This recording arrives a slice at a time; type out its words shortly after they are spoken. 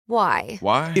Why?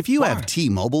 Why? If you have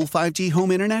T-Mobile 5G home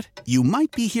internet, you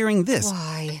might be hearing this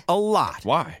Why? a lot.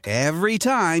 Why? Every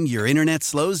time your internet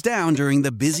slows down during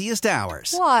the busiest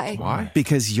hours. Why? Why?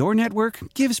 Because your network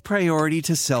gives priority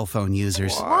to cell phone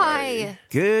users. Why?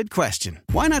 Good question.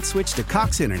 Why not switch to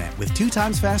Cox Internet with 2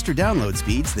 times faster download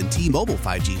speeds than T-Mobile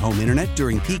 5G home internet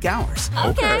during peak hours?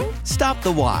 Okay. Stop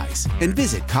the whys and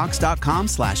visit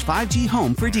cox.com/5G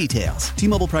home for details.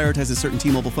 T-Mobile prioritizes certain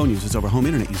T-Mobile phone users over home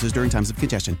internet users during times of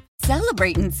congestion.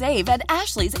 Celebrate and save at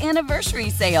Ashley's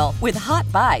Anniversary Sale. With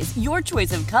Hot Buys, your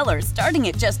choice of colors starting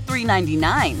at just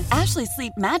 $3.99. Ashley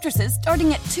Sleep mattresses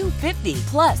starting at $2.50.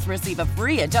 Plus, receive a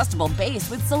free adjustable base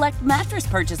with select mattress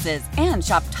purchases. And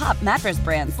shop top mattress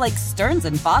brands like Stearns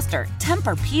 & Foster,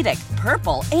 Tempur-Pedic,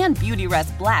 Purple, and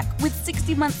Beautyrest Black with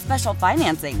 60-month special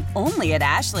financing. Only at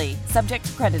Ashley. Subject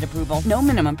to credit approval. No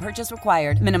minimum purchase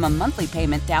required. Minimum monthly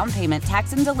payment, down payment,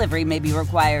 tax, and delivery may be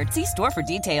required. See store for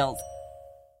details.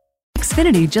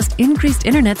 Xfinity just increased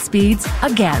internet speeds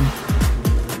again.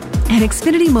 And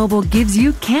Xfinity Mobile gives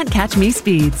you can't-catch-me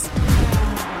speeds.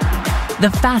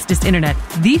 The fastest internet,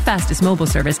 the fastest mobile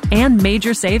service, and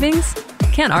major savings?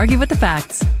 Can't argue with the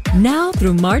facts. Now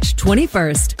through March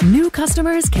 21st, new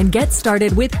customers can get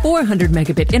started with 400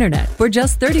 megabit internet for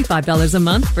just $35 a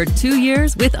month for 2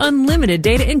 years with unlimited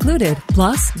data included.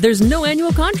 Plus, there's no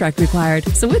annual contract required,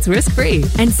 so it's risk-free.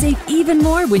 And save even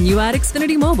more when you add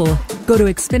Xfinity Mobile. Go to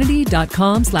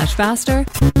Xfinity.com/faster.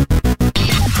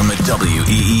 From the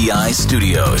WEEI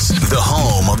studios, the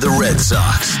home of the Red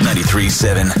Sox,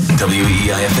 93.7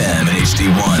 WEEI FM and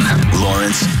HD1,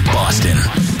 Lawrence, Boston.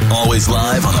 Always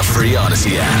live on the free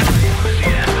Odyssey app.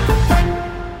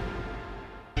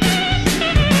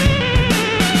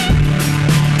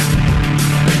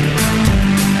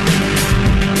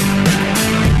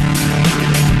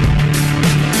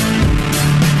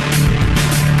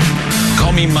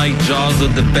 Mike Jaws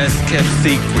of the best kept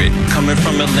secret. Coming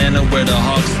from Atlanta where the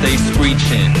Hawks stay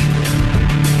screeching.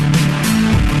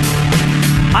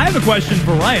 I have a question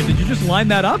for Ryan. Did you just line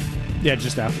that up? Yeah,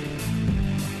 just now.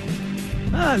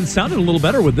 It sounded a little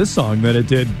better with this song than it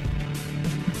did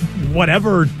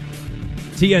whatever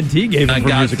TNT gave him I for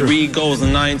got music. 3 goals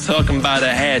and I ain't talking about a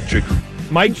hat trick.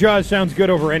 Mike Jaws sounds good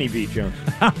over any beat, Jones.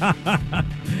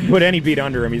 Put any beat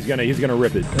under him, he's gonna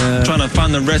rip it. Trying to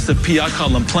find the recipe, I call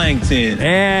him plankton.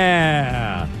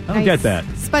 Yeah. I don't get that.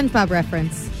 SpongeBob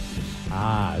reference.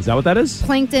 Ah, is that what that is?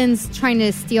 Plankton's trying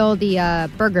to steal the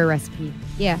burger recipe.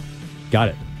 Yeah. Got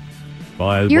it.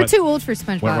 Well, You're too old for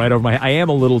SpongeBob. Went right over my head. I am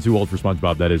a little too old for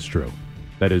SpongeBob. That is true.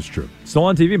 That is true. Still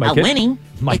on TV. My kid, winning.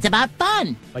 It's about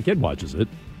fun. My kid watches it.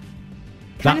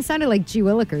 Kind of sounded like G.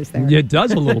 Willikers there. It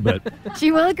does a little bit.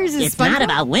 G. Willikers is It's SpongeBob? not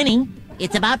about winning.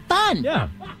 It's about fun. Yeah.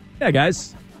 Yeah,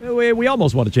 guys. We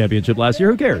almost won a championship last year.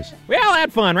 Who cares? We all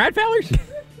had fun, right, fellers? G.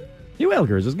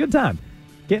 Willikers. It was a good time.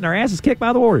 Getting our asses kicked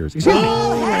by the Warriors. Excuse me.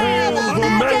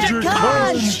 Magic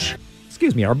punch.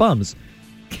 Excuse me, our bums.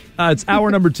 It's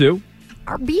hour number 2.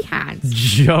 Our behinds.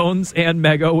 Jones and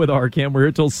Mego with Arcam. We're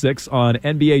here till 6 on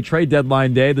NBA trade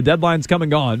deadline day. The deadline's come and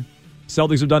gone.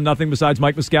 Celtics have done nothing besides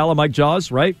Mike Muscala, Mike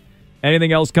Jaws, right?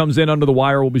 Anything else comes in under the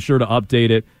wire, we'll be sure to update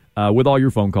it with all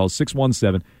your phone calls.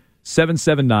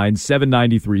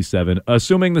 617-779-7937.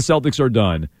 Assuming the Celtics are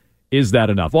done, is that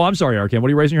enough? Well, I'm sorry, Arcam. What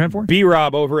are you raising your hand for?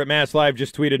 B-Rob over at Mass Live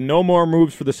just tweeted, no more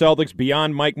moves for the Celtics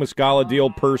beyond Mike Muscala deal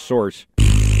per source.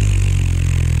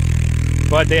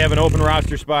 But they have an open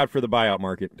roster spot for the buyout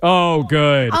market. Oh,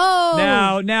 good.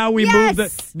 Oh, now we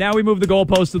yes. move the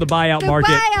goalpost to the buyout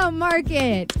market. Buyout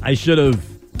market. I should have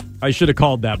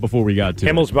called that before we got to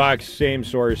it. Himmelsbach, same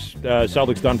source.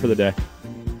 Celtics done for the day.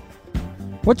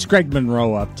 What's Greg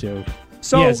Monroe up to?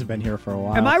 So, he hasn't been here for a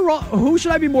while. Am I wrong? Who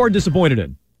should I be more disappointed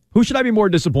in? Who should I be more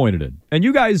disappointed in? And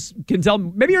you guys can tell,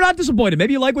 maybe you're not disappointed.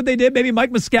 Maybe you like what they did. Maybe Mike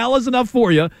Muscala's enough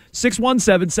for you.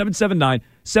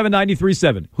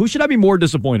 617-779-7937. Who should I be more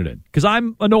disappointed in? Because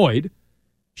I'm annoyed.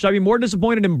 Should I be more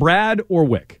disappointed in Brad or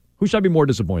Wick? Who should I be more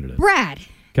disappointed in? Brad.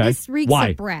 Okay. This reeks Why?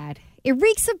 of Brad. It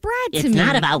reeks of Brad to me. It's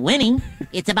not about winning.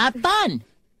 It's about fun.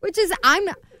 Which is, I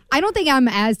don't think I'm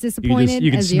as disappointed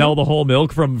You can as smell the whole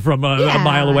milk from a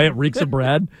mile away. It reeks of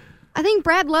Brad. I think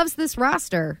Brad loves this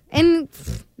roster. And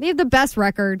they have the best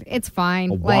record. It's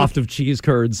fine. A waft of cheese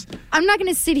curds. I'm not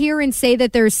going to sit here and say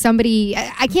that there's somebody.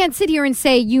 I can't sit here and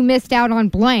say you missed out on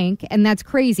blank, and that's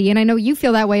crazy. And I know you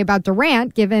feel that way about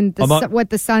Durant, given what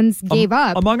the Suns gave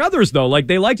up. Among others, though. Like,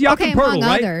 they liked Jakob Poeltl,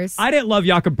 right? Others. I didn't love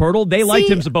Jakob Poeltl. They liked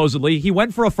him, supposedly. He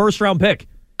went for a first-round pick.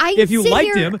 If you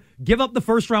liked him, give up the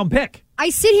first-round pick.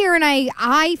 I sit here and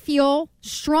I feel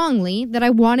strongly that I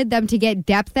wanted them to get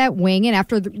depth at wing. And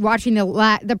after watching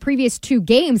the previous 2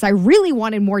 games, I really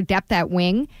wanted more depth at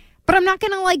wing. But I'm not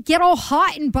going to get all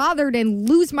hot and bothered and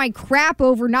lose my crap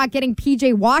over not getting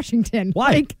PJ Washington.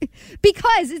 Why?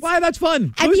 Because it's... Why? That's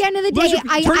fun. At the end of the day,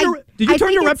 did you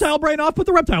turn your reptile brain off? Put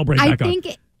the reptile brain back on. I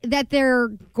think that they're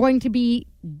going to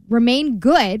remain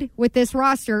good with this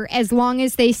roster as long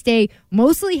as they stay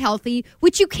mostly healthy,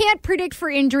 which you can't predict for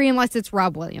injury unless it's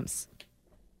Rob Williams.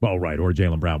 Well, right, or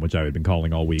Jaylen Brown, which I had been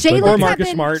calling all week. Or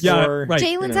Marcus Smart. Yeah, right.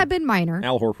 Jalen's have been minor.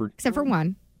 Al Horford. Except for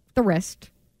one, the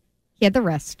wrist. He had the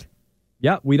wrist.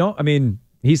 Yeah, we don't. I mean,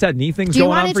 he's had knee things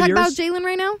going on for years. Do you want to talk about Jaylen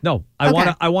right now? No, I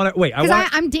want to. Wait,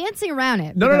 I'm dancing around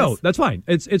it. No. That's fine.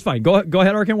 It's fine. Go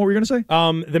ahead, Arkin. What were you going to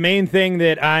say? The main thing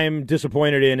that I'm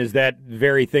disappointed in is that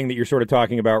very thing that you're sort of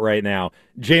talking about right now.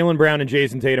 Jaylen Brown and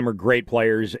Jason Tatum are great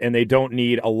players, and they don't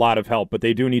need a lot of help, but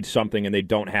they do need something, and they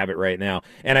don't have it right now.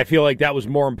 And I feel like that was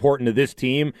more important to this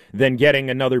team than getting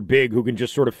another big who can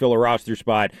just sort of fill a roster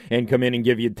spot and come in and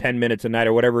give you 10 minutes a night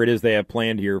or whatever it is they have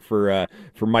planned here for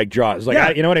Mike Jaws.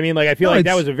 You know what I mean? I feel like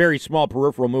that was a very small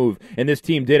peripheral move, and this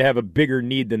team did have a bigger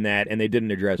need than that, and they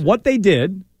didn't address it. What they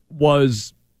did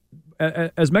was,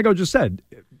 as Mego just said,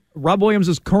 Rob Williams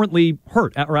is currently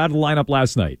hurt or out of the lineup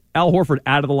last night. Al Horford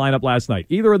out of the lineup last night.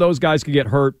 Either of those guys could get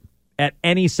hurt at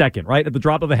any second, right? At the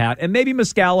drop of a hat. And maybe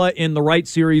Muscala in the right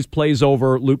series plays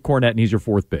over Luke Cornett and he's your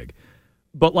fourth big.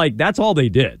 But, that's all they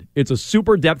did. It's a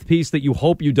super depth piece that you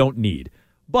hope you don't need.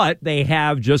 But they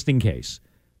have just in case.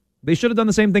 They should have done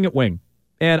the same thing at wing.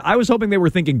 And I was hoping they were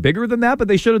thinking bigger than that, but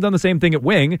they should have done the same thing at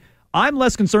wing. I'm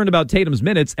less concerned about Tatum's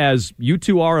minutes, as you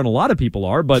two are and a lot of people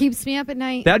are. But keeps me up at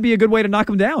night. That'd be a good way to knock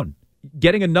him down.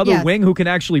 Getting another wing who can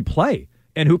actually play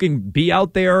and who can be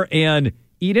out there and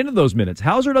eat into those minutes.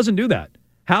 Hauser doesn't do that.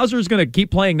 Hauser's going to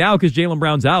keep playing now because Jaylen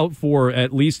Brown's out for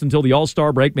at least until the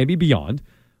All-Star break, maybe beyond.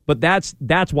 But that's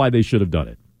why they should have done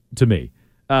it, to me.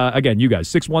 Again, you guys,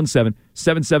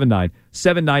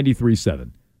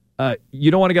 617-779-7937. You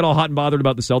don't want to get all hot and bothered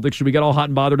about the Celtics. Should we get all hot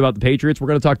and bothered about the Patriots? We're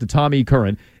going to talk to Tommy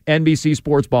Curran, NBC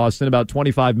Sports Boston, about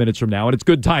 25 minutes from now. And it's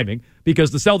good timing because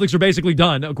the Celtics are basically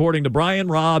done, according to Brian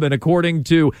Robb and according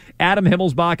to Adam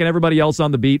Himmelsbach and everybody else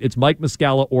on the beat. It's Mike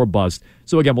Muscala or bust.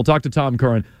 So, again, we'll talk to Tom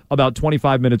Curran about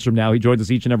 25 minutes from now. He joins us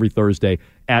each and every Thursday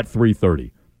at 3:30.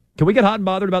 Can we get hot and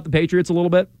bothered about the Patriots a little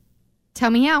bit?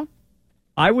 Tell me how.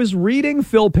 I was reading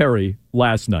Phil Perry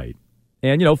last night.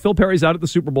 And, Phil Perry's out at the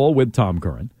Super Bowl with Tom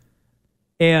Curran.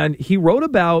 And he wrote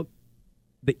about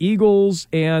the Eagles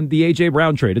and the A.J.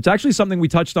 Brown trade. It's actually something we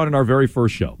touched on in our very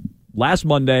first show. Last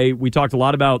Monday, we talked a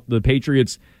lot about the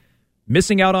Patriots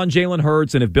missing out on Jalen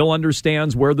Hurts and if Bill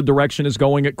understands where the direction is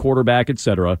going at quarterback,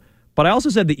 etc. But I also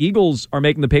said the Eagles are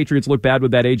making the Patriots look bad with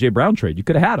that A.J. Brown trade. You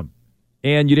could have had him,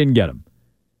 and you didn't get him.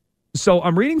 So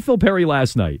I'm reading Phil Perry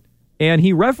last night, and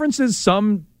he references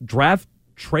some draft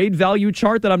trade value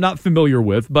chart that I'm not familiar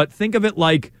with, but think of it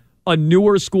like a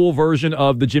newer school version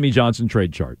of the Jimmy Johnson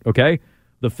trade chart, okay?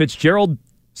 The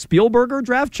Fitzgerald-Spielberger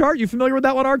draft chart. You familiar with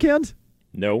that one, Arkand?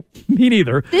 No. Me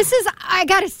neither. This is, I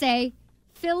got to say,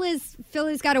 Phil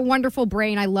has got a wonderful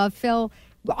brain. I love Phil.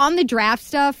 On the draft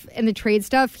stuff and the trade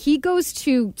stuff, he goes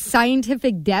to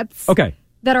scientific depths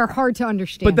that are hard to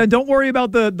understand. But then don't worry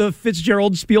about the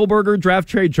Fitzgerald-Spielberger draft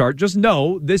trade chart. Just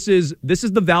know this is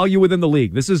the value within the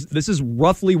league. This is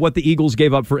roughly what the Eagles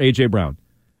gave up for A.J. Brown.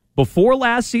 Before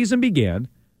last season began,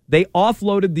 they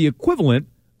offloaded the equivalent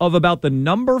of about the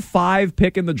number 5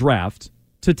 pick in the draft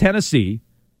to Tennessee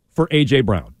for A.J.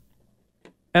 Brown.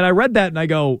 And I read that and I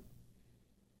go,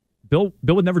 Bill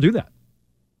would never do that.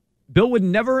 Bill would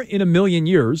never in a million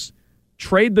years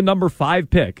trade the number 5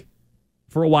 pick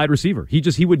for a wide receiver.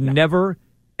 He would never,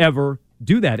 ever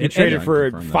do that. He traded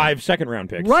for 5 second-round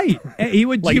picks. Right. He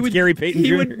would Gary Payton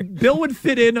Jr.? Bill would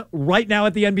fit in right now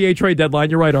at the NBA trade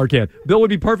deadline. You're right, Arkan. Bill would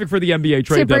be perfect for the NBA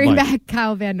trade deadline. To bring back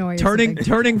Kyle Van Noy.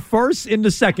 Turning firsts into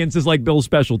seconds is like Bill's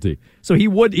specialty. So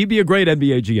he'd be a great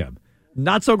NBA GM.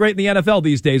 Not so great in the NFL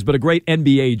these days, but a great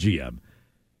NBA GM.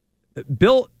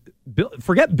 Bill,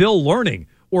 forget Bill learning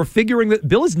or figuring that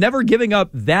Bill is never giving up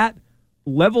that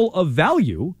level of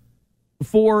value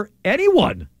for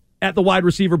anyone at the wide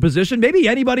receiver position, maybe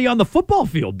anybody on the football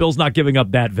field. Bill's not giving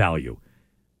up that value.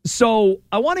 So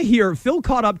I want to hear, Phil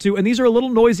caught up to, and these are a little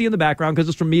noisy in the background because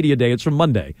it's from Media Day, it's from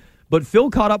Monday, but Phil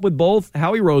caught up with both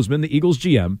Howie Roseman, the Eagles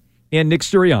GM, and Nick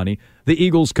Sirianni, the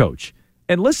Eagles coach.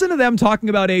 And listen to them talking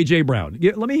about A.J. Brown.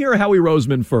 Let me hear Howie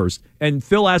Roseman first, and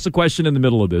Phil asked a question in the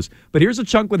middle of this. But here's a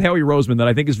chunk with Howie Roseman that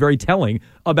I think is very telling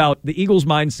about the Eagles'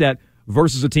 mindset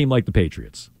versus a team like the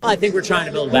Patriots. I think we're trying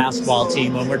to build a basketball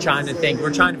team, and we're trying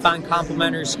to find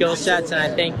complementary skill sets, and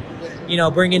I think,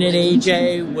 bringing in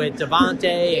AJ with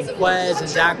Devontae and Quez and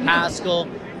Zach Pascal,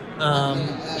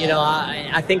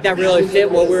 I think that really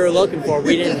fit what we were looking for.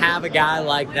 We didn't have a guy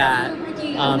like that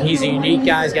He's a unique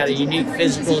guy. He's got a unique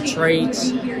physical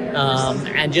traits.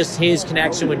 And just his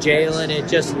connection with Jalen, it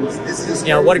just,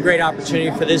 what a great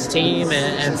opportunity for this team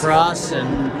and for us.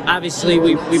 And obviously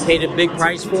we paid a big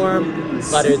price for him,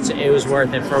 but it was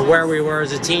worth it for where we were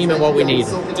as a team and what we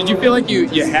needed. Did you feel like you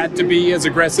had to be as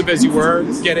aggressive as you were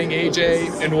getting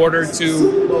AJ in order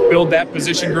to build that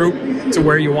position group to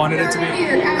where you wanted it to be?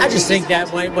 I just think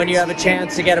that when you have a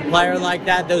chance to get a player like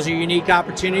that, those are unique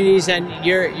opportunities, and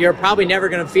you're probably never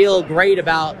going to feel great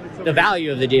about the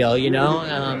value of the deal,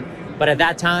 but at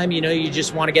that time, you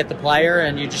just want to get the player,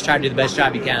 and you just try to do the best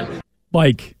job you can.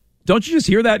 Like, don't you just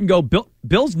hear that and go,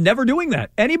 Bill's never doing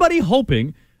that? Anybody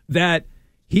hoping that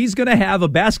he's going to have a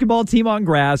basketball team on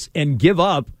grass and give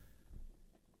up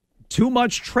too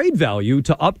much trade value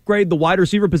to upgrade the wide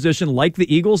receiver position like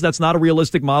the Eagles? That's not a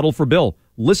realistic model for Bill.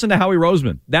 Listen to Howie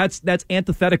Roseman. That's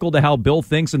antithetical to how Bill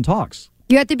thinks and talks.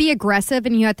 You have to be aggressive,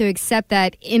 and you have to accept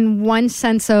that in one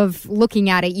sense of looking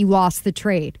at it, you lost the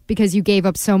trade because you gave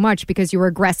up so much because you were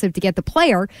aggressive to get the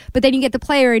player. But then you get the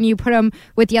player and you put him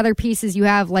with the other pieces you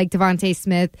have, like Devontae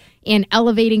Smith, and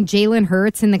elevating Jalen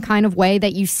Hurts in the kind of way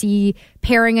that you see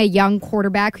pairing a young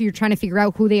quarterback who you're trying to figure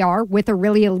out who they are with a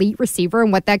really elite receiver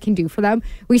and what that can do for them.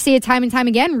 We see it time and time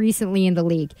again recently in the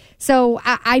league. So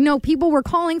I know people were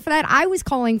calling for that. I was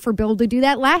calling for Bill to do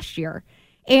that last year.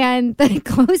 And the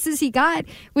closest he got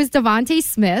was Devontae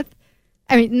Smith.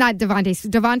 I mean, not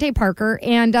Devontae Parker,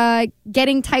 and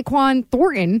getting Tyquan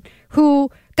Thornton, who,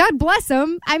 God bless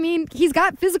him, I mean, he's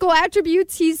got physical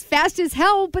attributes. He's fast as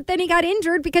hell, but then he got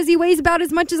injured because he weighs about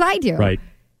as much as I do. Right.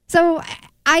 So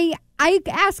I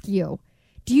ask you,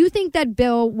 do you think that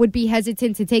Bill would be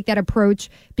hesitant to take that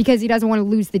approach because he doesn't want to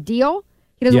lose the deal?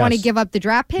 He doesn't want to give up the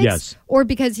draft picks? Yes. Or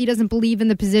because he doesn't believe in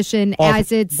the position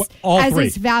as it's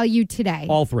valued today?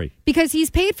 All three. Because he's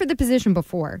paid for the position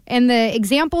before. And the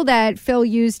example that Phil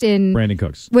used in Brandon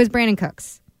Cooks was Brandon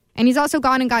Cooks. And he's also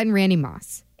gone and gotten Randy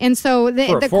Moss. And so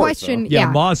the question...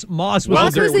 Yeah, Moss was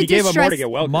he gave him more to get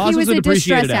Welker. Moss was a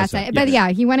depreciated asset. But yeah,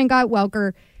 he went and got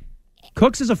Welker.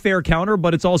 Cooks is a fair counter,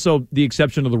 but it's also the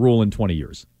exception of the rule in 20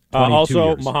 years.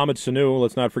 Also, years. Mohamed Sanu.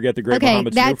 Let's not forget the great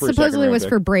Mohamed Sanu. That for a supposedly was pick.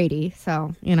 for Brady.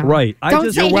 So right.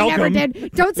 Don't say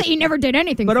he never did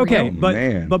anything. But for okay,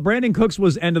 you. but Brandon Cooks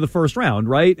was end of the first round,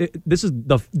 right? This is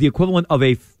the equivalent of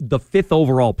the fifth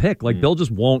overall pick. Like Bill just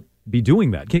won't be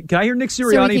doing that. Can I hear Nick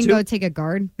Sirianni so we can too? go take a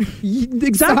guard.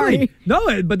 Exactly. Sorry.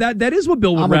 No, but that is what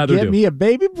Bill would rather get do. me a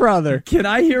baby brother. Can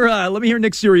I hear? Let me hear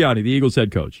Nick Sirianni, the Eagles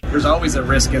head coach. There's always a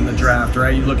risk in the draft,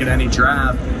 right? You look at any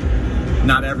draft.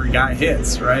 Not every guy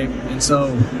hits, right? And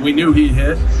so we knew he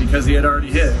hit because he had already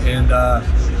hit. And,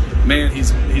 man, he's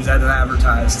had it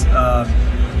advertised.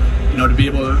 To be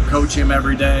able to coach him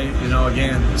every day,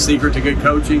 again, secret to good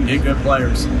coaching, get good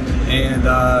players. And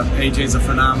AJ's a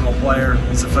phenomenal player.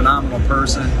 He's a phenomenal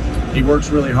person. He works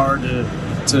really hard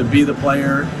to be the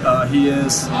player he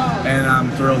is. And I'm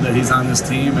thrilled that he's on this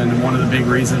team and one of the big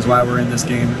reasons why we're in this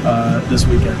game this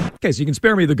weekend. Okay, so you can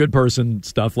spare me the good person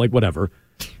stuff, like whatever.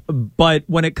 But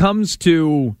when it comes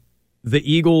to the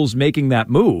Eagles making that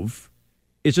move,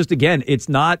 it's just, again, it's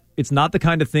not the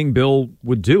kind of thing Bill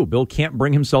would do. Bill can't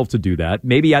bring himself to do that,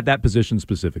 maybe at that position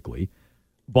specifically.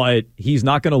 But he's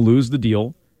not going to lose the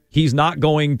deal. He's not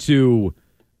going to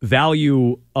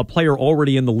value a player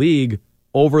already in the league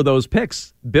over those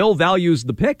picks. Bill values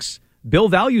the picks. Bill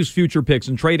values future picks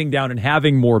and trading down and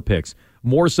having more picks,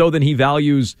 more so than he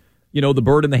values, the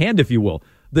bird in the hand, if you will.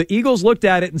 The Eagles looked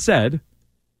at it and said,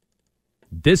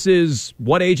 this is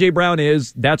what A.J. Brown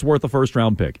is. That's worth a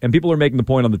first-round pick. And people are making the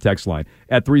point on the text line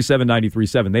at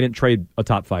 37937. They didn't trade a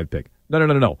top 5 pick.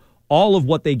 No. All of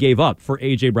what they gave up for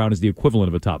A.J. Brown is the equivalent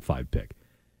of a top 5 pick.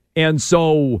 And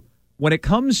so when it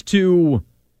comes to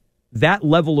that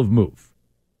level of move,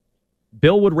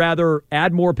 Bill would rather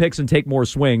add more picks and take more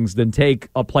swings than take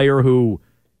a player who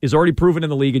is already proven in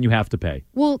the league and you have to pay.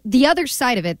 Well, the other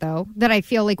side of it, though, that I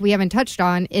feel like we haven't touched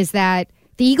on is that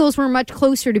the Eagles were much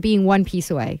closer to being one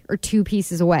piece away or two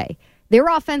pieces away. Their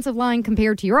offensive line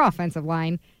compared to your offensive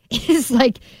line is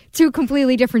like two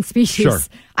completely different species. Sure.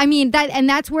 I mean,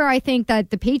 that's where I think that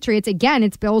the Patriots, again,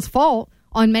 it's Bill's fault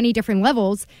on many different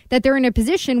levels, that they're in a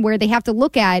position where they have to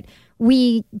look at,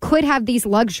 we could have these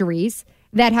luxuries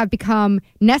that have become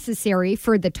necessary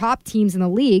for the top teams in the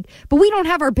league, but we don't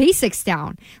have our basics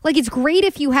down. Like, it's great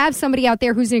if you have somebody out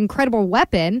there who's an incredible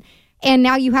weapon, and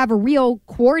now you have a real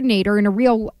coordinator and a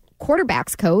real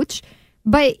quarterbacks coach.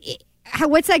 But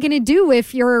what's that going to do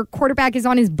if your quarterback is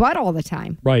on his butt all the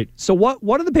time? Right. So what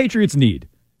do the Patriots need?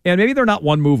 And maybe they're not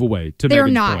one move away, to They're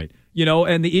Megan's not. point.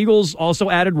 And the Eagles also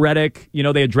added Reddick.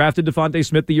 They had drafted Devontae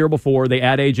Smith the year before. They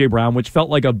add A.J. Brown, which felt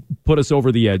like a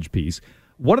put-us-over-the-edge piece.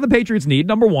 what do the Patriots need?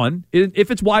 Number one,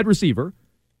 if it's wide receiver,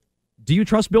 do you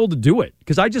trust Bill to do it?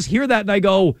 Because I just hear that and I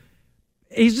go,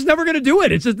 he's just never going to do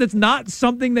it. It's not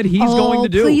something that he's going to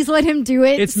do. Please let him do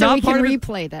it it's so not we part can of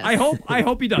replay this. I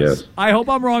hope he does. Yes. I hope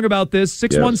I'm wrong about this.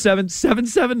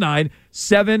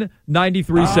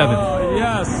 617-779-7937.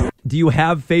 Yes. Do you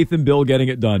have faith in Bill getting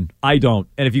it done? I don't.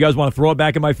 And if you guys want to throw it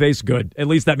back in my face, good. At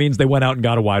least that means they went out and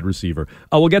got a wide receiver.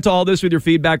 We'll get to all this with your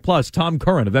feedback. Plus, Tom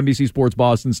Curran of NBC Sports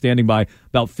Boston standing by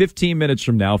about 15 minutes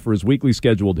from now for his weekly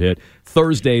scheduled hit,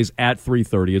 Thursdays at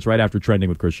 3:30. It's right after Trending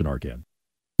with Christian Arcand.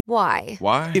 Why?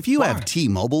 If you have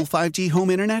T-Mobile 5G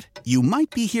home internet, you might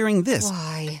be hearing this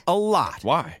Why? a lot.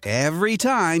 Why? Every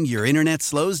time your internet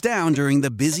slows down during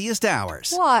the busiest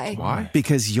hours. Why?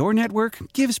 Because your network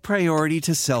gives priority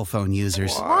to cell phone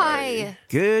users. Why?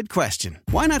 Good question.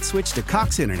 Why not switch to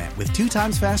Cox Internet with 2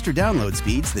 times faster download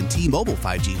speeds than T-Mobile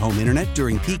 5G home internet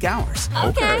during peak hours?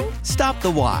 Okay. Stop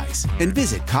the whys and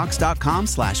visit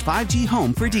cox.com/5G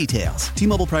home for details.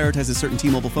 T-Mobile prioritizes certain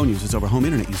T-Mobile phone users over home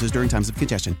internet users during times of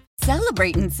congestion.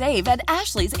 Celebrate and save at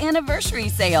Ashley's Anniversary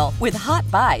Sale. With Hot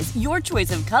Buys, your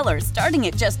choice of colors starting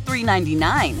at just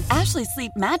 $3.99. Ashley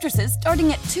Sleep mattresses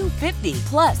starting at $2.50.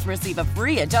 Plus, receive a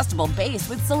free adjustable base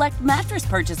with select mattress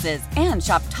purchases. And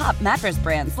shop top mattress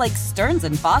brands like Stearns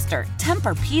 & Foster,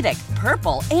 Tempur-Pedic,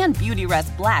 Purple, and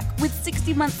Beautyrest Black with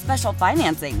 60-month special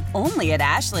financing. Only at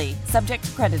Ashley. Subject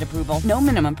to credit approval. No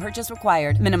minimum purchase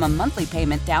required. Minimum monthly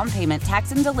payment, down payment,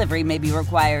 tax, and delivery may be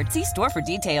required. See store for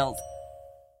details.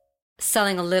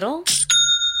 Selling a little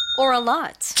or a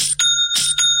lot?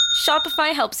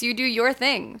 Shopify helps you do your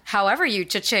thing, however you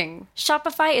cha-ching.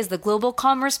 Shopify is the global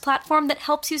commerce platform that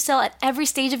helps you sell at every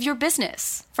stage of your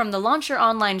business. From the launch your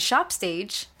online shop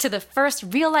stage, to the first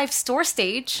real-life store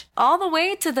stage, all the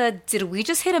way to the did we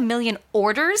just hit 1 million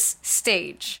orders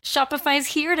stage. Shopify's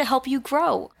here to help you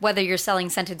grow. Whether you're selling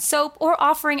scented soap or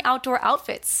offering outdoor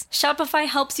outfits, Shopify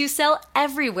helps you sell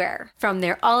everywhere. From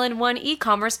their all-in-one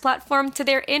e-commerce platform to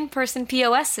their in-person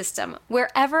POS system,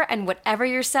 wherever and whatever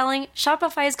you're selling,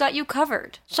 Shopify's got you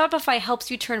covered. Shopify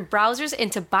helps you turn browsers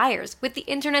into buyers with the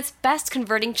internet's best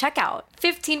converting checkout.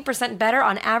 15% better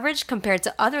on average compared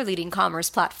to other leading commerce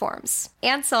platforms.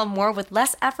 And sell more with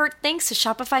less effort thanks to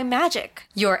Shopify Magic,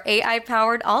 your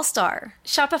AI-powered all-star.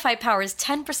 Shopify powers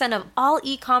 10% of all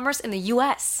e-commerce in the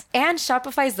U.S. And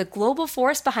Shopify is the global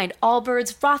force behind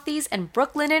Allbirds, Rothy's, and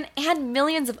Brooklinen, and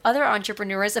millions of other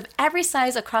entrepreneurs of every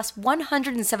size across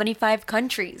 175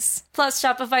 countries. Plus,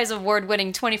 Shopify's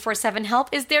award-winning 24/7 help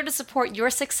is there to support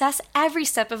your success every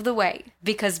step of the way.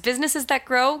 Because businesses that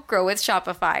grow, grow with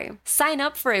Shopify. Sign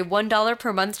up for a $1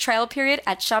 per month trial period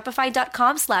at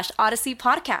shopify.com/Odyssey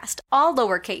Podcast, all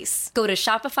lowercase. Go to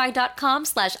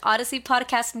shopify.com/Odyssey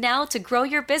Podcast now to grow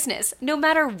your business, no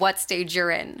matter what stage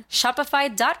you're in.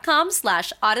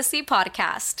 Shopify.com/Odyssey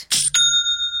Podcast.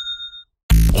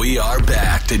 We are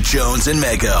back to Jones and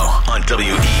Mego on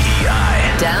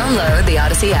WEEI. Download the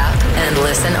Odyssey app and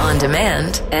listen on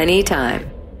demand anytime.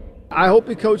 I hope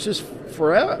he coaches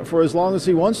forever, for as long as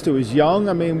he wants to. He's young.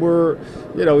 I mean,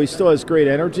 he still has great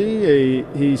energy.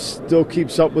 He still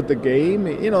keeps up with the game.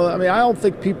 I don't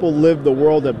think people live the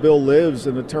world that Bill lives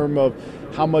in the term of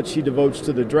how much he devotes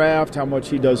to the draft, how much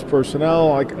he does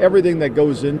personnel, like everything that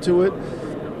goes into it.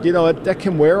 That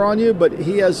can wear on you, but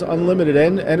he has unlimited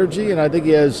energy, and I think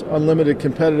he has unlimited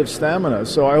competitive stamina.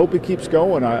 So I hope he keeps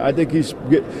going. I think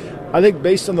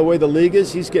based on the way the league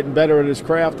is, he's getting better at his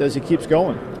craft as he keeps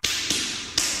going.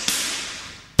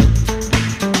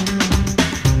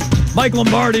 Mike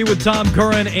Lombardi with Tom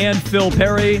Curran and Phil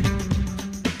Perry.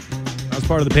 That was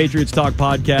part of the Patriots Talk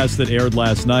podcast that aired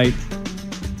last night,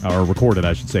 or recorded,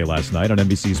 I should say, last night on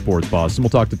NBC Sports Boston. We'll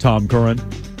talk to Tom Curran,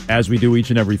 as we do each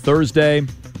and every Thursday,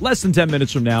 less than 10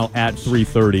 minutes from now at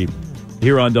 3:30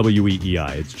 here on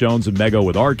WEEI. It's Jones and Mego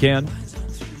with Arcand.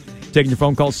 Taking your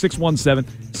phone call,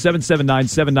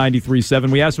 617-779-7937.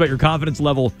 We asked about your confidence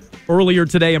level earlier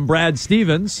today, and Brad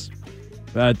Stevens.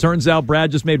 Turns out Brad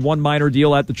just made one minor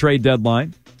deal at the trade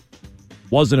deadline.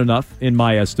 Wasn't enough, in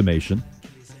my estimation.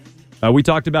 We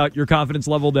talked about your confidence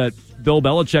level that Bill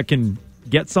Belichick can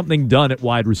get something done at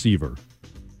wide receiver.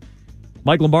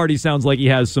 Mike Lombardi sounds like he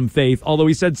has some faith, although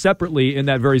he said separately in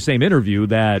that very same interview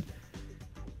that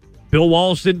Bill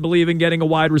Walsh didn't believe in getting a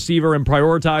wide receiver and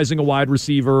prioritizing a wide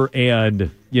receiver, and,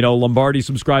 Lombardi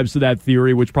subscribes to that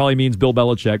theory, which probably means Bill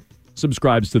Belichick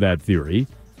subscribes to that theory.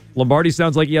 Lombardi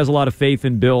sounds like he has a lot of faith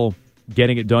in Bill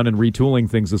getting it done and retooling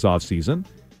things this offseason.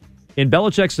 In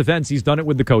Belichick's defense, he's done it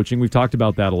with the coaching. We've talked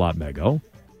about that a lot, Mego.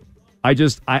 I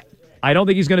don't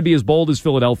think he's going to be as bold as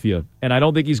Philadelphia, and I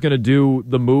don't think he's going to do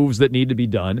the moves that need to be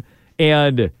done.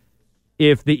 And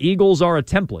if the Eagles are a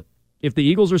template, if the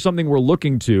Eagles are something we're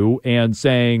looking to and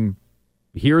saying,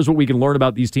 here's what we can learn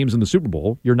about these teams in the Super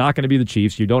Bowl, you're not going to be the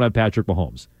Chiefs. You don't have Patrick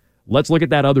Mahomes. Let's look at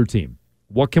that other team.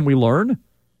 What can we learn?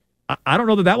 I don't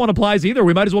know that one applies either.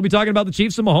 We might as well be talking about the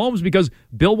Chiefs and Mahomes because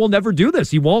Bill will never do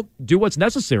this. He won't do what's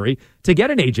necessary to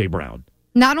get an A.J. Brown.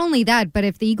 Not only that, but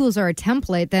if the Eagles are a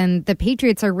template, then the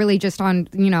Patriots are really just on,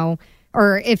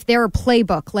 or if they're a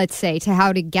playbook, let's say, to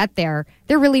how to get there,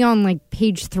 they're really on like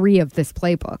page 3 of this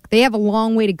playbook. They have a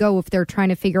long way to go if they're trying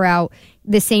to figure out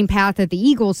the same path that the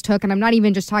Eagles took. And I'm not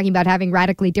even just talking about having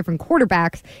radically different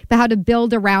quarterbacks, but how to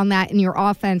build around that in your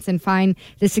offense and find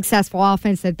the successful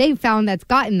offense that they've found that's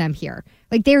gotten them here.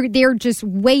 Like they're just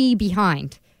way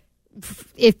behind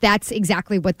if that's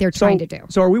exactly what they're trying to do.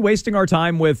 So are we wasting our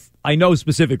time with, I know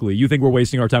specifically, you think we're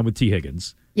wasting our time with T.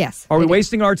 Higgins. Yes. Are we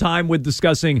wasting our time with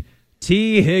discussing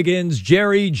T. Higgins,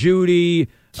 Jerry Jeudy,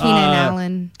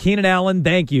 Keenan Allen,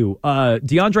 thank you.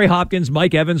 DeAndre Hopkins,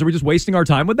 Mike Evans, are we just wasting our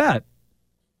time with that?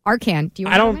 Arcan, do you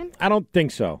want I don't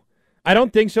think so. I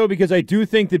don't think so because I do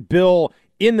think that Bill,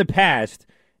 in the past,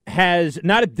 has,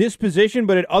 not at this position,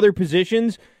 but at other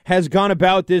positions, has gone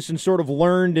about this and sort of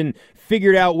learned and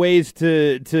figured out ways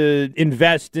to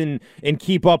invest and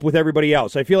keep up with everybody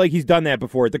else. I feel like he's done that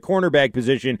before at the cornerback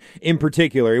position in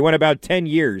particular. He went about 10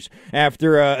 years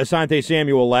after Asante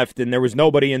Samuel left, and there was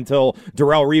nobody until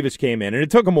Darrelle Revis came in. And it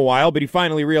took him a while, but he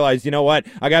finally realized, you know what,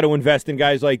 I got to invest in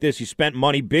guys like this. He spent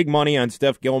money, big money on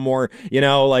Steph Gilmore.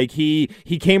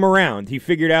 He came around. He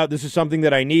figured out this is something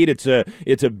that I need. It's a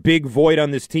big void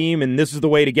on this team, and this is the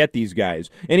way to get these guys.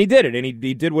 And he did it, and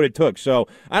he did what it took. So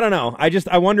I don't know.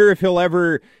 I wonder if he'll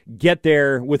ever get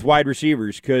there with wide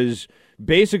receivers because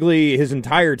basically his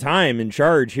entire time in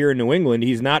charge here in New England,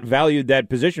 he's not valued that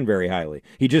position very highly.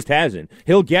 He just hasn't.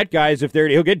 He'll get guys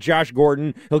he'll get Josh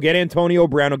Gordon, he'll get Antonio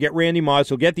Brown, he'll get Randy Moss,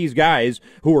 he'll get these guys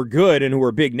who are good and who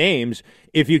are big names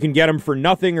if you can get them for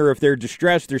nothing or if they're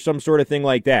distressed or some sort of thing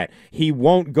like that. He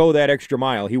won't go that extra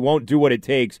mile. He won't do what it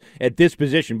takes at this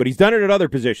position, but he's done it at other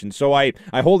positions, so I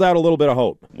hold out a little bit of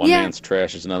hope. One man's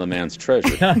trash is another man's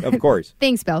treasure. Of course.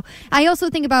 Thanks, Bill. I also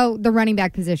think about the running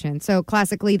back position. So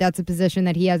classically, that's a position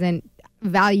that he hasn't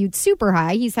valued super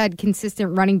high. He's had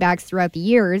consistent running backs throughout the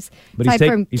years. But he's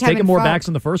taken more backs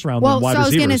in the first round than wide receivers. I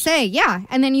was going to say, yeah.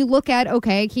 And then you look at,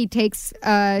 he takes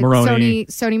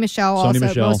Sony Michel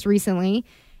most recently.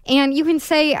 And you can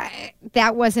say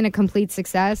that wasn't a complete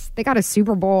success. They got a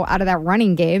Super Bowl out of that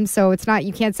running game, so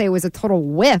you can't say it was a total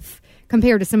whiff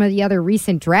compared to some of the other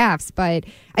recent drafts. But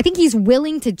I think he's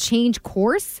willing to change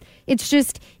course. It's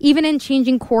just, even in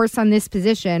changing course on this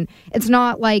position, it's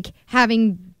not like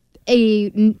having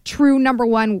a true number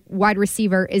one wide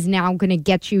receiver is now going to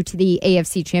get you to the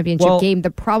AFC Championship game.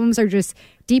 The problems are just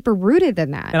deeper rooted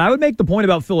than that. And I would make the point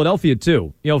about Philadelphia,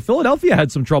 too. Philadelphia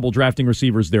had some trouble drafting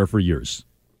receivers there for years.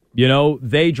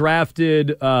 They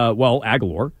drafted,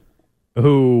 Aguilar,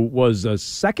 who was a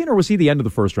second, or was he the end of the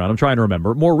first round? I'm trying to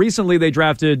remember. More recently, they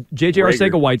drafted J.J.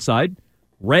 Arcega-Whiteside,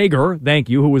 Rager, thank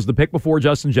you, who was the pick before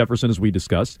Justin Jefferson, as we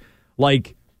discussed.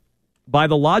 By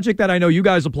the logic that I know you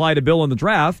guys apply to Bill in the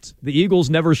draft, the Eagles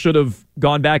never should have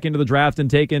gone back into the draft and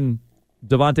taken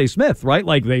Devontae Smith, right?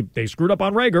 They screwed up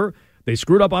on Rager. They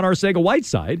screwed up on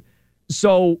Arcega-Whiteside.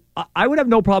 So I would have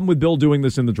no problem with Bill doing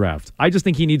this in the draft. I just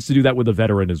think he needs to do that with a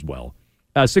veteran as well.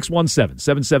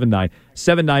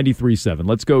 617-779-7937.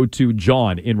 Let's go to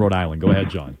John in Rhode Island. Go ahead,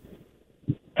 John.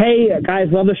 Hey, guys,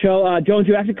 love the show. Jones,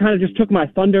 you actually kind of just took my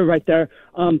thunder right there.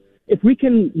 If we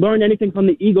can learn anything from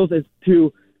the Eagles is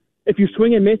to, if you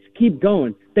swing and miss, keep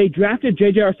going. They drafted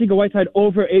J.J. Arcega-Whiteside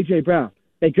over A.J. Brown.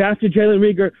 They drafted Jalen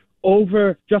Reagor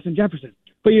over Justin Jefferson.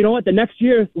 But you know what? The next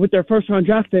year, with their first-round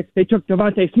draft pick, they took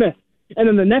Devontae Smith. And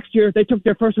then the next year, they took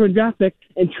their first-round draft pick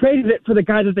and traded it for the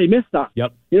guy that they missed on.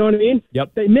 Yep. You know what I mean?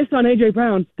 Yep. They missed on A.J.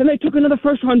 Brown. Then they took another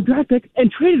first-round draft pick and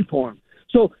traded for him.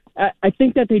 So I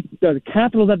think that the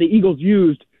capital that the Eagles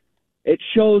used, it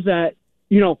shows that,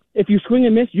 if you swing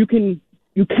and miss, you can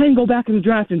go back in the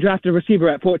draft and draft a receiver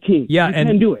at 14. Yeah, you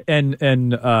can do it.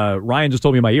 And Ryan just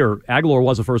told me in my ear, Aguilar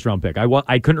was a first-round pick.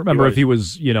 I couldn't remember if he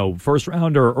was, first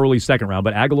round or early second round,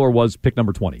 but Aguilar was pick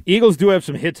number 20. Eagles do have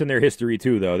some hits in their history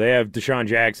too, though. They have Deshaun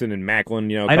Jackson and Macklin.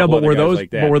 I know, but were those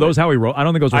Howie Roseman? I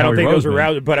don't think those were Howie Roseman. I don't think those were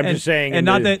Roseman, but I'm just saying in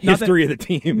the history of the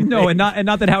team. No, and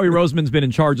not that Howie Roseman's been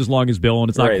in charge as long as Bill, and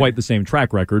it's not quite the same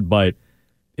track record. But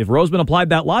if Roseman applied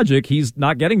that logic, he's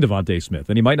not getting Devontae Smith,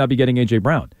 and he might not be getting A.J.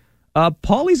 Brown.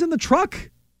 Paulie's in the truck.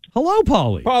 Hello,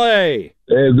 Paulie. Paulie.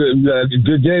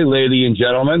 Good day, ladies and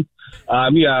gentlemen. I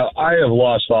have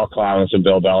lost all confidence in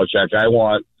Bill Belichick. I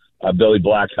want Billy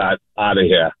Blackhawk out of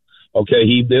here. Okay,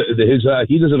 he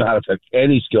doesn't know how to pick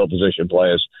any skill position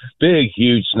players. Big,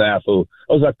 huge snafu.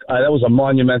 That was a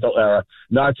monumental error,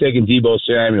 not taking Deebo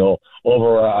Samuel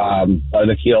over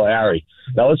N'Keal Harry.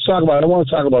 Now let's talk about. I want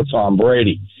to talk about Tom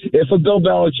Brady. If a Bill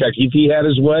Belichick, if he had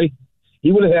his way,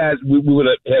 he would have had. We would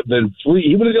have been free.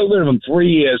 He would have got rid of him 3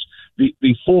 years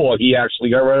before he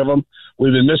actually got rid of him.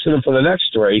 We've been missing him for the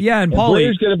next 3. Yeah, and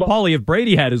Paulie, if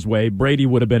Brady had his way, Brady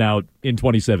would have been out in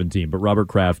 2017, but Robert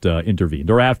Kraft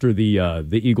intervened, or after the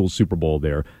Eagles Super Bowl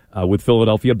there, with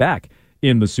Philadelphia back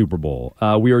in the Super Bowl.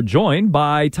 We are joined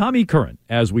by Tommy Curran,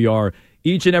 as we are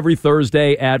each and every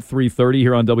Thursday at 3:30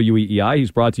 here on WEEI.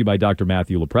 He's brought to you by Dr.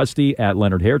 Matthew Lopresti at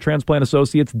Leonard Hair Transplant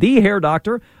Associates, the hair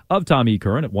doctor of Tommy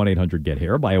Curran at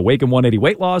 1-800-GET-HAIR. By Awaken 180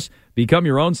 Weight Loss, become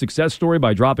your own success story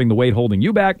by dropping the weight holding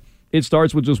you back. It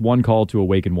starts with just one call to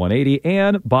Awaken 180,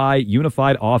 and by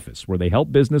Unified Office, where they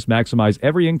help business maximize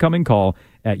every incoming call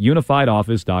at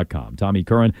unifiedoffice.com. Tommy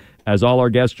Curran, as all our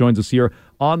guests, joins us here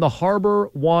on the Harbor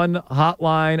One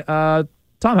Hotline.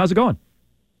 Tom, how's it going?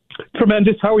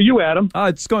 Tremendous. How are you, Adam?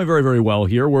 It's going very, very well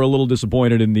here. We're a little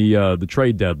disappointed in the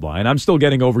trade deadline. I'm still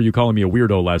getting over you calling me a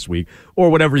weirdo last week, or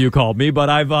whatever you called me, but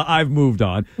I've moved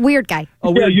on. Weird guy.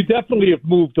 Yeah, you definitely have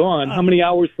moved on. How many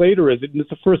hours later is it? And it's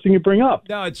the first thing you bring up.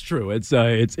 No, it's true.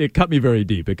 It cut me very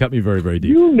deep. It cut me very, very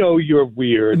deep. You know you're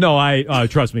weird. No, I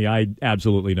trust me. I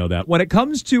absolutely know that. When it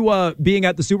comes to being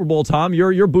at the Super Bowl, Tom,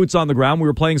 your boots on the ground. We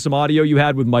were playing some audio you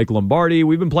had with Mike Lombardi.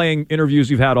 We've been playing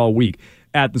interviews you've had all week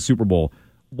at the Super Bowl.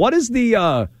 What is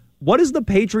the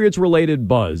Patriots-related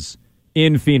buzz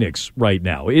in Phoenix right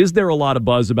now? Is there a lot of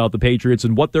buzz about the Patriots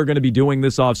and what they're going to be doing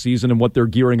this offseason and what they're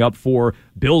gearing up for?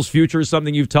 Bill's future is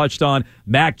something you've touched on.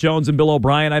 Mac Jones and Bill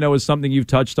O'Brien, I know, is something you've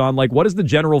touched on. Like, what is the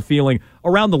general feeling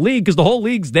around the league? Because the whole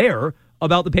league's there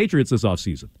about the Patriots this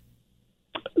offseason.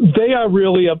 They are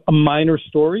really a minor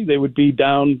story. They would be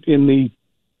down in the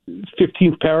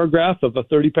 15th paragraph of a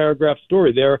 30-paragraph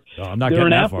story. I'm not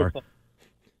getting that far.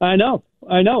 I know.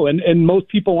 And most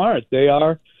people aren't. They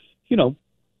are, I don't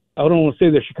want to say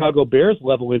the Chicago Bears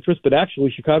level interest, but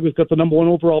actually Chicago's got the number 1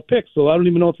 overall pick, so I don't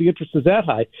even know if the interest is that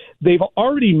high. They've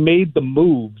already made the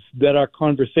moves that are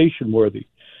conversation worthy.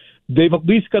 They've at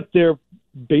least got their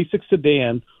basic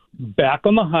sedan back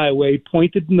on the highway,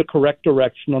 pointed in the correct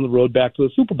direction on the road back to the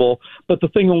Super Bowl, but the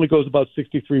thing only goes about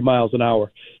 63 miles an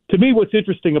hour. To me, what's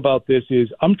interesting about this is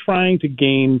I'm trying to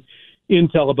gain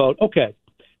intel about, okay,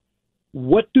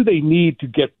 what do they need to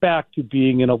get back to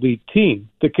being an elite team?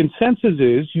 The consensus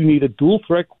is you need a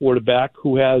dual-threat quarterback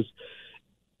who has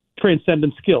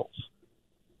transcendent skills.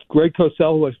 Greg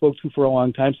Cosell, who I spoke to for a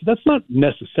long time, said that's not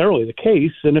necessarily the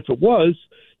case, and if it was,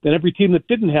 then every team that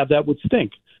didn't have that would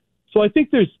stink. So I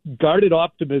think there's guarded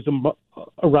optimism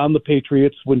around the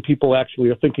Patriots when people actually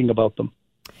are thinking about them.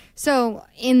 So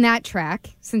in that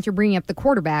track, since you're bringing up the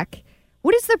quarterback,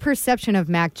 what is the perception of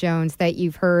Mac Jones that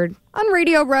you've heard on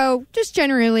Radio Row, just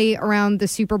generally around the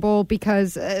Super Bowl?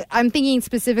 Because I'm thinking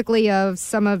specifically of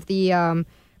some of the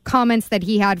comments that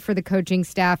he had for the coaching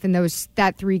staff in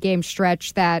that 3-game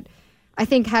stretch that I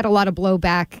think had a lot of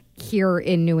blowback here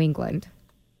in New England.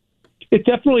 It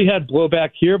definitely had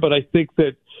blowback here, but I think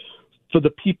that for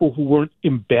the people who weren't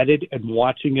embedded and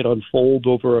watching it unfold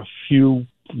over a few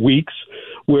weeks,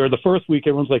 where the first week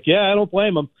everyone's like, yeah, I don't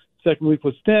blame him. Second week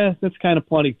was, that's kind of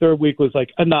plenty. Third week was like,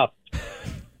 enough.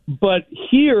 But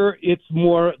here, it's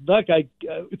more like I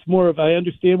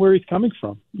understand where he's coming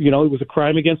from. It was a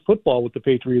crime against football what the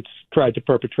Patriots tried to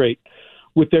perpetrate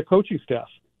with their coaching staff.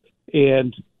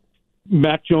 And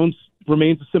Mac Jones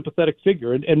remains a sympathetic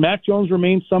figure. And Mac Jones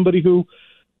remains somebody who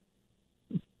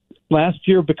last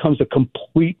year becomes a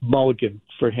complete mulligan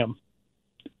for him.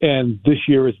 And this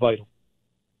year is vital.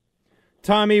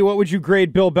 Tommy, what would you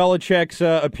grade Bill Belichick's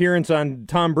appearance on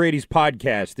Tom Brady's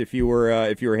podcast if you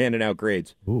were handing out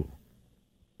grades? Ooh.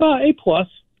 A+.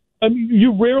 I mean,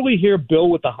 you rarely hear Bill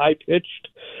with a high-pitched,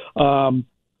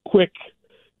 quick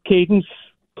cadence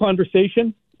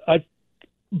conversation. I've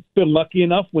been lucky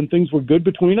enough when things were good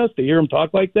between us to hear him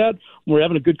talk like that when we're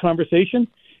having a good conversation,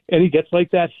 and he gets like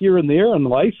that here and there in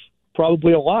life,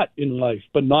 probably a lot in life,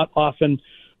 but not often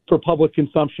for public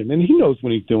consumption. And he knows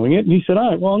when he's doing it. And he said,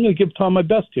 all right, well, I'm going to give Tom my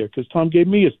best here because Tom gave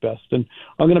me his best. And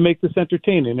I'm going to make this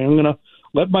entertaining. And I'm going to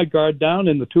let my guard down.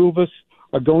 And the two of us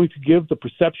are going to give the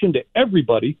perception to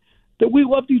everybody that we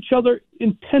loved each other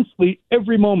intensely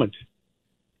every moment.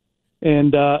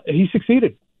 And he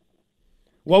succeeded.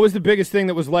 What was the biggest thing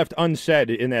that was left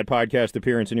unsaid in that podcast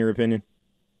appearance, in your opinion?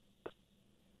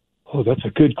 Oh, that's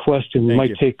a good question. It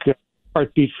might take a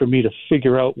heartbeat for me to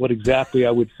figure out what exactly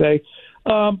I would say.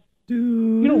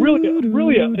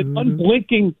 Really an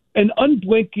unblinking an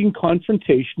unblinking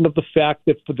confrontation of the fact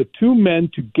that for the two men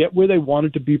to get where they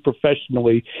wanted to be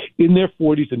professionally in their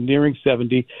 40s and nearing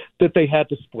 70, that they had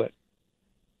to split.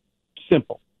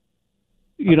 Simple.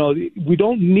 You know, we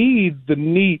don't need the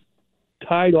neat,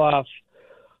 tied-off,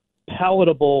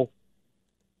 palatable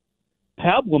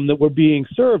pablum that we're being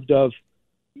served of.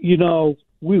 You know,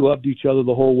 we loved each other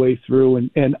the whole way through.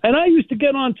 And I used to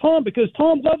get on Tom because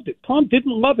Tom loved it. Tom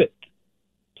didn't love it.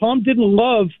 Tom didn't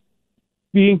love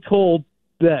being told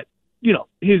that, you know,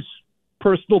 his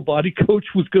personal body coach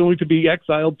was going to be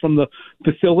exiled from the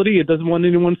facility. It doesn't want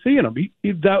anyone seeing him.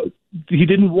 He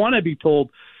didn't want to be told,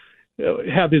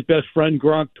 have his best friend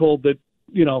Gronk told that,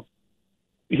 you know,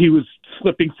 he was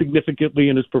slipping significantly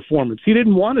in his performance. He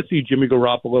didn't want to see Jimmy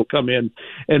Garoppolo come in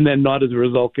and then not as a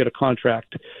result get a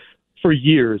contract for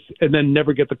years and then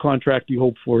never get the contract he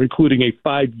hoped for, including a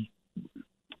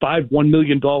 $1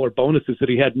 million bonuses that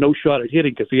he had no shot at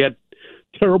hitting because he had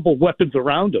terrible weapons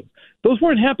around him. Those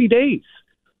weren't happy days.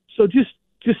 So just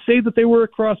say that they were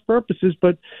at cross purposes,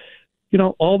 but, you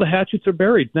know, all the hatchets are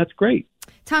buried, and that's great.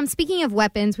 Tom, speaking of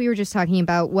weapons, we were just talking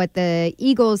about what the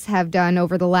Eagles have done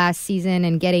over the last season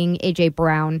and getting A.J.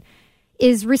 Brown.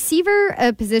 Is receiver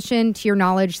a position, to your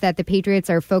knowledge, that the Patriots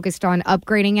are focused on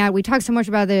upgrading at? We talked so much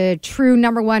about the true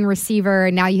number one receiver,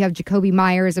 and now you have Jacoby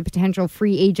Myers, a potential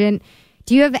free agent.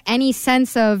 Do you have any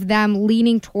sense of them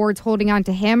leaning towards holding on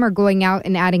to him or going out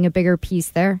and adding a bigger piece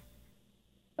there?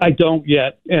 I don't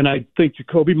yet, and I think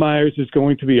Jacoby Myers is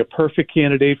going to be a perfect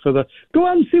candidate for the go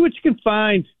out and see what you can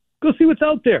find. Go see what's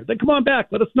out there. Then come on back.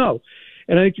 Let us know.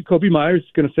 And I think Jacoby Myers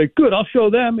is going to say, good, I'll show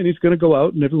them. And he's going to go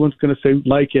out, and everyone's going to say,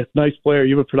 like it, nice player,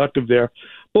 you were productive there.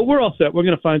 But we're all set. We're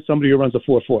going to find somebody who runs a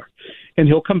 4-4. And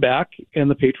he'll come back, and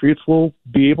the Patriots will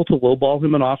be able to lowball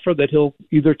him an offer that he'll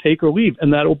either take or leave.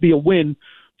 And that'll be a win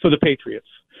for the Patriots.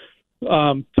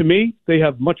 To me, they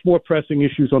have much more pressing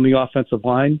issues on the offensive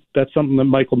line. That's something that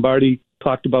Mike Lombardi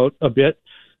talked about a bit.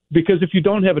 Because if you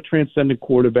don't have a transcendent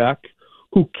quarterback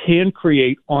who can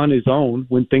create on his own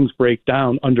when things break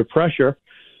down under pressure,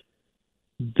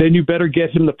 then you better get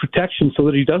him the protection so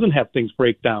that he doesn't have things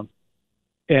break down.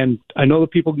 And I know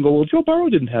that people can go, well, Joe Burrow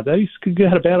didn't have that. He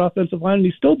had a bad offensive line, and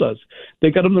he still does.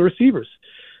 They got him the receivers.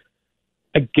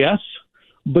 I guess,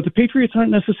 but the Patriots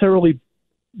aren't necessarily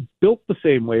built the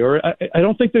same way, or I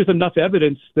don't think there's enough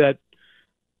evidence that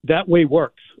that way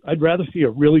works. I'd rather see a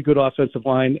really good offensive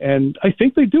line, and I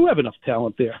think they do have enough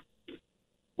talent there.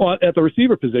 Well, at the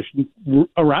receiver position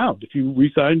around, if you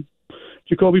re-sign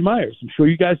Jacoby Myers. I'm sure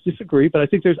you guys disagree, but I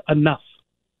think there's enough.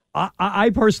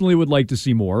 I personally would like to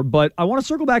see more, but I want to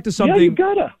circle back to something. Yeah, you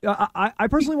gotta. I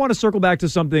personally want to circle back to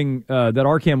something that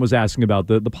Arcam was asking about,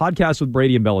 the podcast with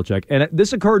Brady and Belichick. And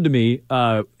this occurred to me,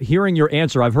 hearing your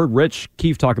answer. I've heard Rich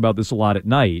Keefe talk about this a lot at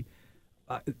night,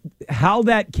 how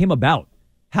that came about.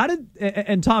 How did,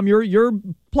 and Tom, you're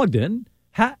plugged in.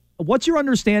 What's your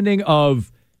understanding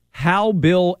of how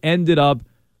Bill ended up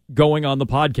going on the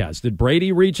podcast? Did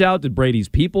Brady reach out? Did Brady's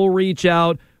people reach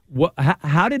out?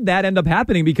 How did that end up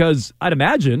happening? Because I'd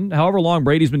imagine, however long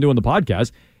Brady's been doing the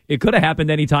podcast, it could have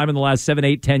happened any time in the last 7,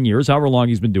 8, 10 years, however long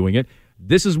he's been doing it.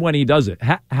 This is when he does it.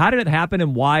 How did it happen,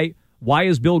 and why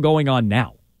is Bill going on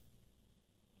now?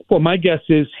 Well, my guess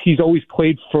is he's always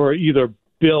played for either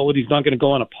Bill, and he's not going to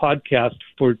go on a podcast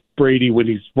for Brady when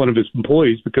he's one of his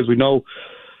employees, because we know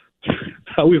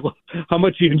how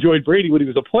much he enjoyed Brady when he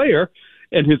was a player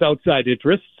and his outside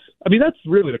interests. I mean, that's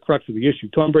really the crux of the issue.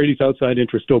 Tom Brady's outside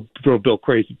interests drove Bill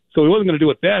crazy. So he wasn't going to do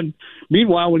it then.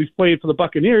 Meanwhile, when he's playing for the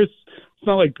Buccaneers, it's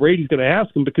not like Brady's going to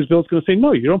ask him, because Bill's going to say,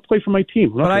 no, you don't play for my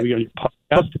team. We're not going to be on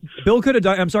your podcast. Bill could have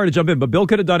done, I'm sorry to jump in, but Bill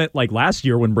could have done it like last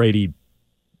year when Brady,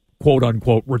 quote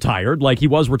unquote, retired. Like he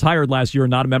was retired last year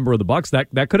and not a member of the Bucs.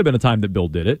 That could have been a time that Bill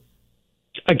did it.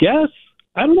 I guess.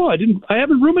 I don't know. I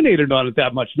haven't ruminated on it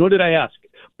that much, nor did I ask.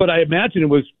 But I imagine it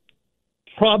was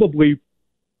probably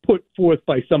put forth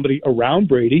by somebody around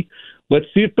Brady. Let's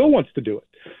see if Bill wants to do it.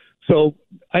 So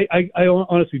I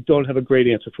honestly don't have a great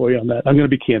answer for you on that. I'm going to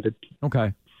be candid.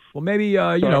 Okay. Well, maybe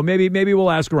maybe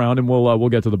we'll ask around and we'll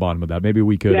get to the bottom of that. Maybe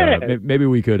we could maybe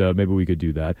we could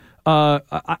do that.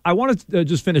 I want to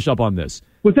just finish up on this.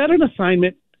 Was that an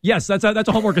assignment? Yes, that's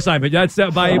a homework assignment. That's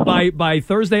by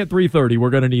Thursday at 3:30. We're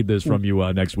going to need this from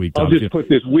you next week, Tom. I'll just put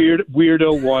this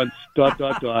weirdo once ...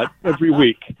 every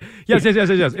week. Yes.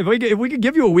 If we could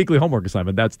give you a weekly homework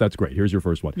assignment, that's great. Here's your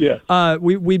first one. Yeah.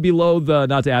 We'd be loath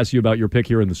not to ask you about your pick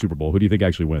here in the Super Bowl. Who do you think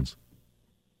actually wins?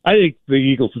 I think the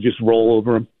Eagles will just roll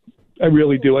over them. I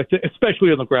really do. Especially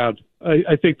on the ground.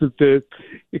 I think that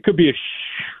it could be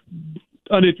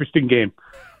uninteresting game.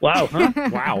 Wow. Huh?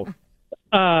 Wow.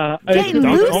 Getting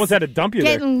loose. Almost had to dump you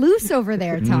there. Getting loose over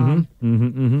there, Tom.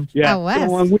 Yeah. Out west.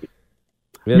 So long week.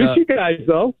 Miss you guys,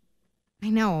 though. I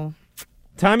know.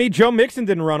 Tommy, Joe Mixon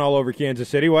didn't run all over Kansas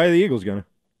City. Why are the Eagles going to?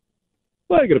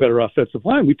 Well, I got a better offensive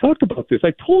line. We talked about this.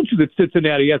 I told you that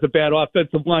Cincinnati has a bad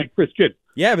offensive line, Christian.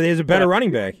 Yeah, but he has a better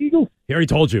running back. Eagles. He already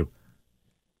told you.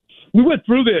 We went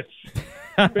through this.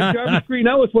 Jarvis Green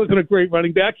Ellis wasn't a great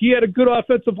running back. He had a good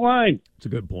offensive line. It's a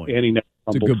good point. And he never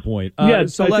It's a fumbled. good point. Yeah,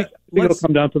 so I think it'll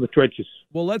come down to the trenches.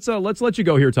 Well, let's let you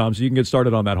go here, Tom, so you can get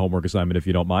started on that homework assignment if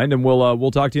you don't mind, and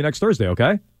we'll talk to you next Thursday,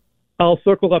 okay? I'll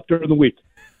circle up during the week.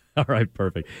 All right,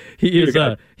 perfect. He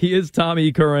is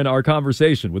Tommy Curran. Our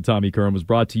conversation with Tommy Curran was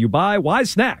brought to you by Wise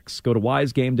Snacks. Go to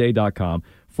wisegameday.com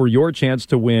for your chance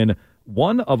to win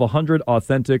one of 100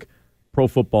 authentic pro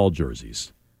football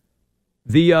jerseys.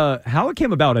 The how it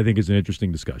came about, I think, is an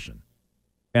interesting discussion,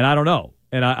 and I don't know.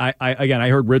 And I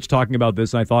heard Rich talking about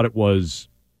this, and I thought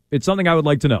it's something I would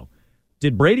like to know.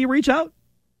 Did Brady reach out?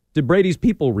 Did Brady's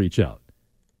people reach out?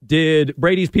 Did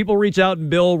Brady's people reach out and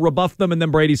Bill rebuffed them, and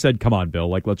then Brady said, come on, Bill,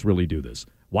 let's really do this?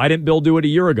 Why didn't Bill do it a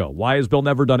year ago? Why has Bill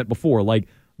never done it before?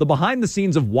 The behind the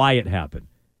scenes of why it happened.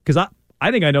 Because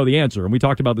I think I know the answer, and we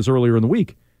talked about this earlier in the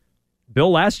week. Bill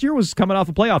last year was coming off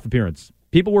a playoff appearance.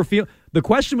 People were the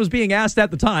question was being asked at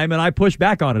the time, and I pushed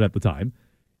back on it at the time.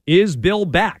 Is Bill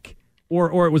back?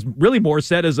 Or it was really more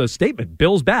said as a statement.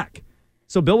 Bill's back.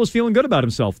 So Bill was feeling good about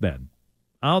himself then.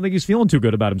 I don't think he's feeling too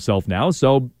good about himself now,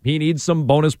 so he needs some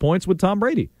bonus points with Tom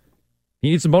Brady. He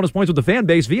needs some bonus points with the fan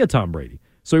base via Tom Brady.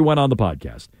 So he went on the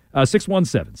podcast.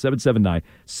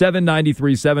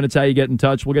 617-779-7937. It's how you get in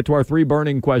touch. We'll get to our 3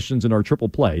 burning questions in our triple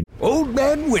play. Old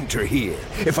Man Winter here.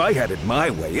 If I had it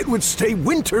my way, it would stay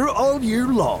winter all year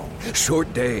long.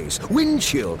 Short days, wind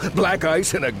chill, black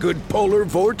ice, and a good polar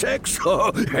vortex.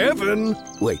 Oh, heaven.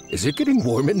 Wait, is it getting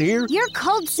warm in here? Your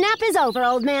cold snap is over,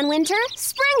 Old Man Winter.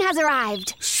 Spring has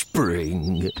arrived.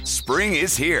 Spring. Spring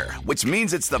is here, which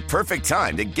means it's the perfect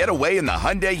time to get away in the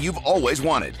Hyundai you've always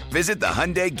wanted. Visit the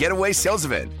Hyundai Getaway Sales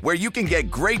Event, where you can get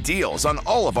great deals on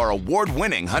all of our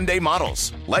award-winning Hyundai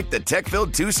models, like the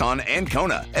tech-filled Tucson and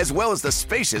Kona, as well as the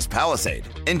spacious Palisade.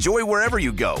 Enjoy wherever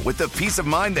you go with the peace of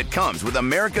mind that comes with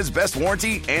America's best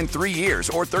warranty and 3 years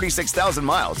or 36,000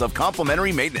 miles of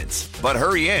complimentary maintenance. But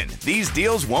hurry in, these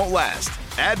deals won't last.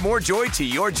 Add more joy to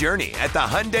your journey at the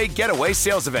Hyundai Getaway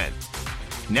Sales Event.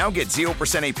 Now get 0%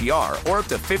 APR or up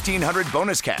to $1,500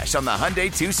 bonus cash on the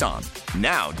Hyundai Tucson.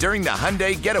 Now, during the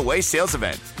Hyundai Getaway Sales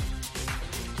Event.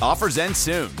 Offers end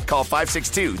soon. Call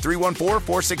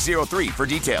 562-314-4603 for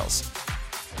details.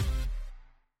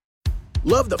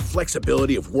 Love the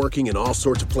flexibility of working in all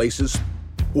sorts of places?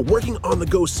 Well, working on the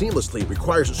go seamlessly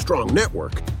requires a strong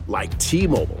network like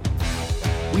T-Mobile.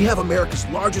 We have America's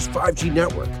largest 5G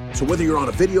network, so whether you're on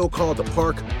a video call at the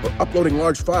park or uploading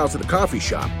large files at a coffee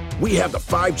shop, we have the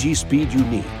 5G speed you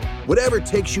need. Whatever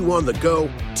takes you on the go,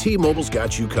 T-Mobile's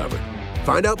got you covered.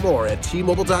 Find out more at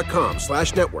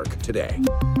T-Mobile.com/network today.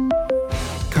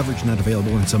 Coverage not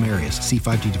available in some areas. See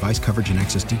 5G device coverage and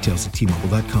access details at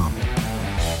T-Mobile.com.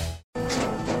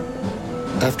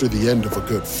 After the end of a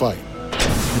good fight,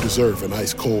 you deserve an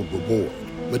ice-cold reward.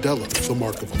 Modelo is the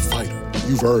mark of a fighter.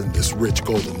 You've earned this rich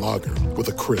golden lager with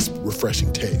a crisp,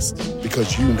 refreshing taste.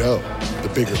 Because you know, the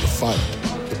bigger the fight,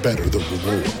 the better the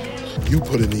reward. You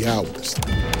put in the hours,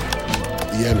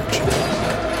 the energy,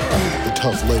 the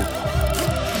tough labor.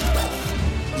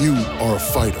 You are a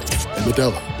fighter, and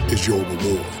Modelo is your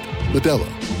reward. Modelo,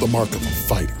 the mark of a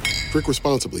fighter. Drink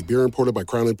responsibly. Beer imported by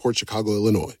Crown Imports, Chicago,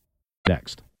 Illinois.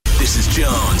 Next. This is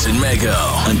Jones and Mego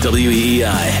on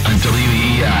WEEI.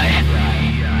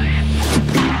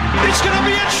 It's going to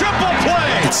be a triple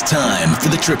play. It's time for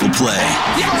the triple play.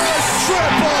 Yes!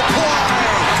 Triple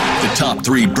play. The top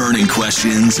 3 burning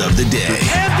questions of the day.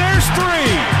 And there's 3.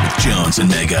 With Jones and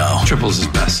Mego. Triples is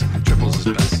best.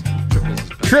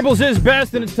 Triples is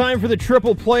best, and it's time for the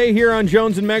triple play here on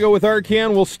Jones and Mego with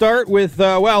Arcan. We'll start with,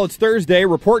 it's Thursday,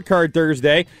 Report Card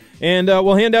Thursday, and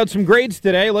we'll hand out some grades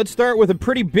today. Let's start with a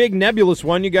pretty big nebulous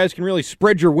one. You guys can really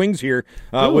spread your wings here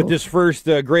with this first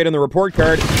grade on the report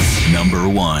card. Number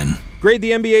 1. Grade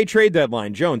the NBA trade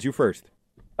deadline. Jones, you first.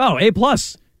 Oh, A+.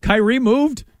 Kyrie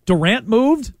moved. Durant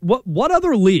moved. What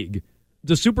other league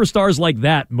do superstars like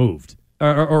that moved?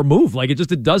 Or move.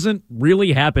 It doesn't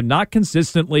really happen. Not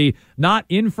consistently, not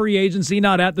in free agency,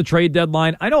 not at the trade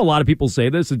deadline. I know a lot of people say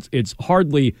this. It's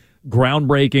hardly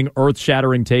groundbreaking,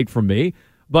 earth-shattering take from me.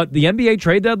 But the NBA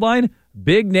trade deadline,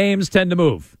 big names tend to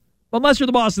move. Unless you're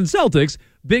the Boston Celtics,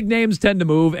 big names tend to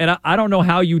move. And I don't know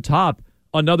how you top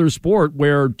another sport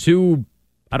where 2,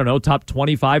 top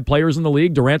 25 players in the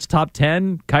league, Durant's top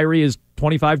 10, Kyrie is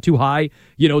 25 too high?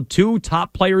 2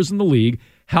 top players in the league,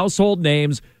 household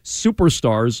names,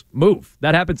 superstars move.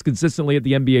 That happens consistently at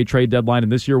the NBA trade deadline,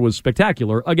 and this year was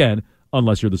spectacular, again,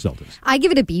 unless you're the Celtics. I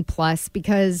give it a B+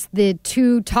 because the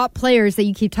 2 top players that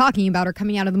you keep talking about are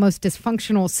coming out of the most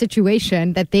dysfunctional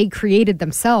situation that they created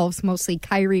themselves, mostly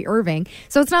Kyrie Irving.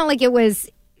 So it's not like it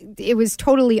was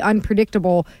totally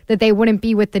unpredictable that they wouldn't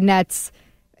be with the Nets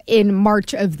in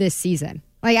March of this season.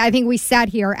 Like, I think we sat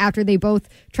here after they both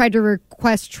tried to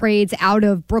request trades out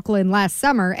of Brooklyn last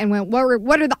summer and went,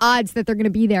 what are the odds that they're going to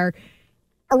be there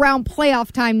around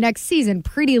playoff time next season?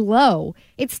 Pretty low.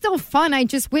 It's still fun. I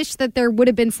just wish that there would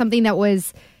have been something that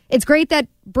was... It's great that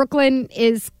Brooklyn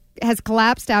has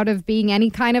collapsed out of being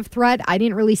any kind of threat. I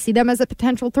didn't really see them as a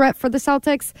potential threat for the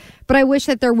Celtics, but I wish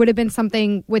that there would have been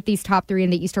something with these top 3 in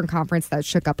the Eastern Conference that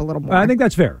shook up a little more. I think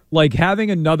that's fair. Like, having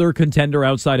another contender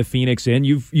outside of Phoenix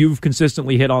you've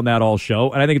consistently hit on that all show,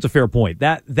 and I think it's a fair point.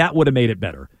 That would have made it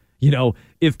better.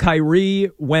 If Kyrie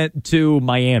went to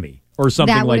Miami or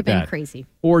something that would like have been that. Crazy.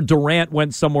 Or Durant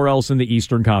went somewhere else in the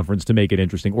Eastern Conference to make it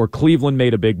interesting. Or Cleveland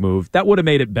made a big move. That would have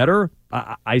made it better.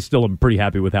 I still am pretty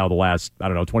happy with how the last,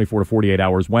 24 to 48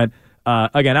 hours went.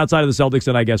 Again, outside of the Celtics,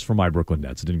 and I guess for my Brooklyn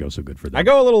Nets, it didn't go so good for them. I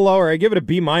go a little lower. I give it a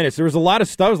B-. There was a lot of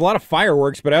stuff, a lot of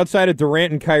fireworks, but outside of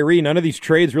Durant and Kyrie, none of these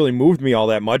trades really moved me all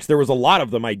that much. There was a lot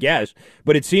of them, I guess,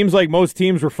 but it seems like most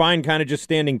teams were fine kind of just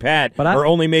standing pat or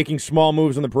only making small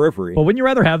moves on the periphery. Well, wouldn't you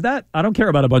rather have that? I don't care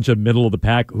about a bunch of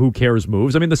middle-of-the-pack, who-cares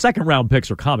moves. I mean, the second-round picks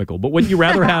are comical, but wouldn't you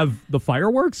rather have the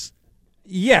fireworks?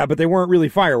 Yeah, but they weren't really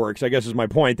fireworks, I guess is my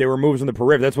point. They were moves in the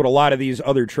periphery. That's what a lot of these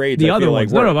other trades The I other feel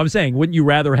ones. like were. No, I'm saying, wouldn't you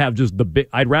rather have just the big...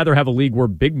 I'd rather have a league where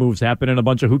big moves happen and a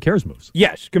bunch of who-cares moves.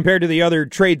 Yes, compared to the other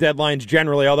trade deadlines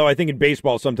generally, although I think in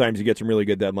baseball sometimes you get some really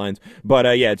good deadlines. But,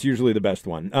 it's usually the best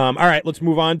one. All right, let's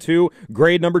move on to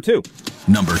grade number 2.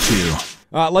 Number 2.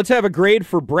 Let's have a grade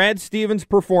for Brad Stevens'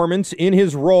 performance in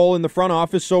his role in the front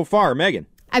office so far. Megan.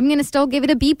 I'm going to still give it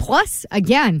a B+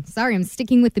 again. Sorry, I'm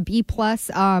sticking with the B+.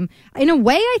 In a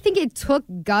way, I think it took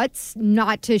guts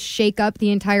not to shake up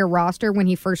the entire roster when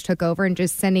he first took over and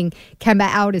just sending Kemba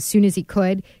out as soon as he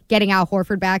could, getting Al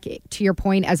Horford back, to your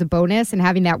point, as a bonus and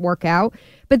having that work out.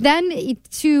 But then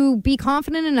to be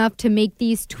confident enough to make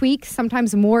these tweaks,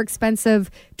 sometimes more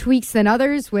expensive tweaks than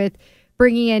others, with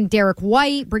bringing in Derek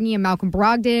White, bringing in Malcolm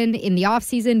Brogdon in the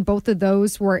offseason. Both of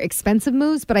those were expensive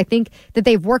moves, but I think that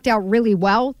they've worked out really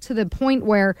well to the point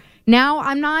where now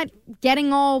I'm not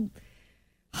getting all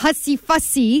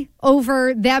hussy-fussy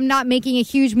over them not making a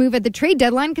huge move at the trade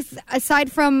deadline, because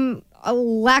aside from a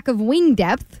lack of wing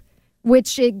depth,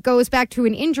 which it goes back to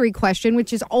an injury question,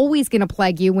 which is always going to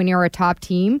plague you when you're a top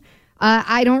team,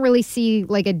 I don't really see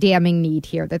like a damning need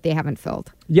here that they haven't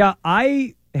filled. Yeah,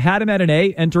 I had him at an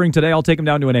A entering today. I'll take him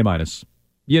down to an A-. And it's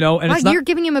not, you're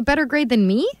giving him a better grade than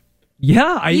me?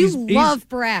 Yeah, you love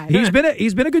Brad. He's been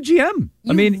a good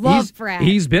GM. Brad.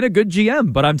 He's been a good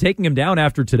GM, but I'm taking him down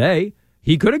after today.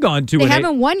 He could have gone to They an A.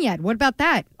 haven't won yet. What about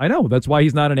that? I know. That's why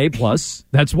he's not an A+.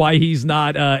 That's why he's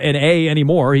not an A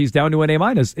anymore. He's down to an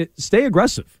A-. Stay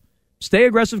aggressive. Stay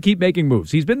aggressive. Keep making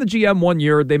moves. He's been the GM 1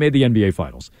 year. They made the NBA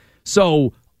Finals.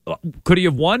 So could he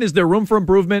have won? Is there room for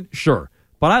improvement? Sure.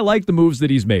 But I like the moves that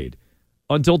he's made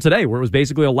until today, where it was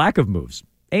basically a lack of moves.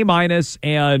 A-,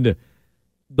 and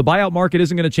the buyout market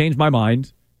isn't going to change my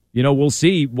mind. We'll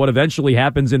see what eventually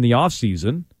happens in the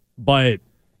offseason, but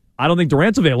I don't think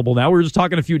Durant's available now. We were just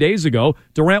talking a few days ago.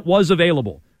 Durant was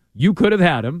available. You could have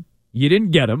had him. You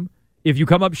didn't get him. If you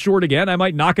come up short again, I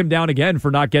might knock him down again for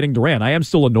not getting Durant. I am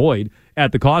still annoyed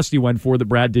at the cost he went for that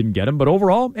Brad didn't get him, but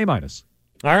overall, A-.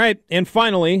 All right, and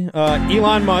finally,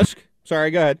 Elon Musk. Sorry,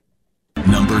 go ahead.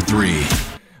 Number 3.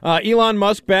 Elon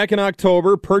Musk, back in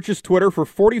October, purchased Twitter for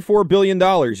 $44 billion.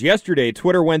 Yesterday,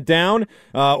 Twitter went down,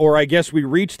 or I guess we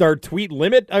reached our tweet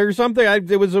limit or something.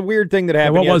 It was a weird thing that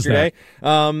happened yesterday.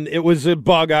 It was a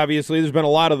bug, obviously. There's been a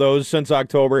lot of those since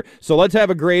October. So let's have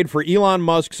a grade for Elon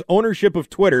Musk's ownership of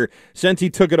Twitter since he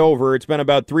took it over. It's been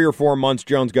about 3 or 4 months.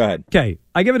 Jones, go ahead. Okay,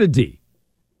 I give it a D.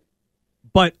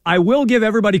 But I will give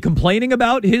everybody complaining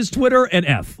about his Twitter an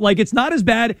F. Like, it's not as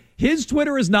bad. His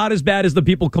Twitter is not as bad as the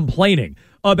people complaining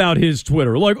about his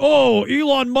Twitter. Like, oh,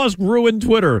 Elon Musk ruined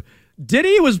Twitter. Did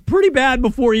he? It was pretty bad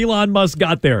before Elon Musk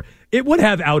got there. It would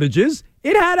have outages.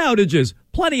 It had outages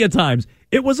plenty of times.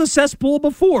 It was a cesspool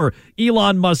before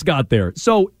Elon Musk got there.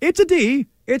 So it's a D.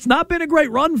 It's not been a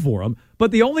great run for him.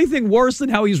 But the only thing worse than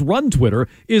how he's run Twitter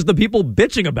is the people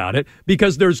bitching about it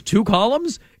because there's 2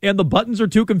 columns and the buttons are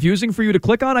too confusing for you to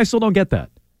click on. I still don't get that.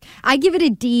 I give it a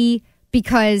D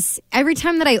because every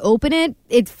time that I open it,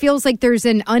 it feels like there's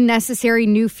an unnecessary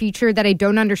new feature that I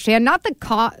don't understand. Not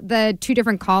the two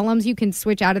different columns. You can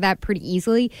switch out of that pretty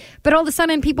easily. But all of a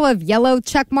sudden, people have yellow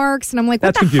check marks, and I'm like,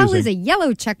 what the hell is a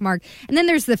yellow check mark? And then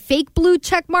there's the fake blue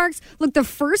check marks. Look, the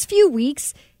first few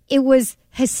weeks, it was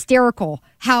hysterical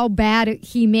how bad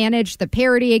he managed the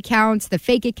parody accounts, the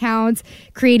fake accounts,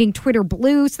 creating Twitter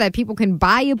Blue so that people can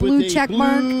buy a blue check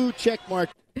mark. Blue check mark.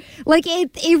 Like,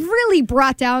 it really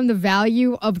brought down the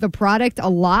value of the product a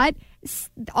lot.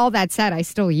 All that said, I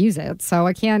still use it, so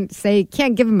I can't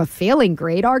give him a failing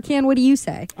grade. Arcan, what do you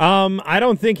say? I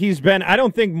don't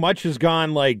think much has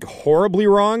gone, like, horribly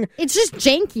wrong. It's just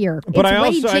jankier. But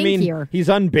it's I mean, he's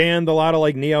unbanned a lot of,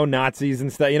 like, neo-Nazis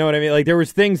and stuff. You know what I mean? Like, there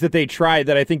was things that they tried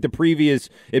that I think the previous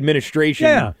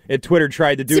administration at Twitter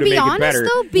tried to do to make it better.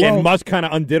 Though, and Musk kind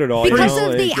of undid it all. Because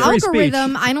of the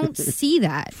algorithm, I don't see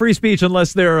that. Free speech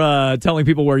unless they're telling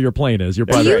people where your plane is, your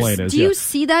private plane is. Do you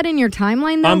see that in your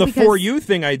timeline, though? On the For You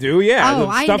thing, I do,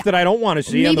 the stuff that I don't want to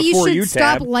see on the For You tab. Maybe you should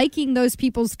stop liking those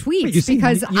people's tweets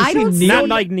because I don't see... Not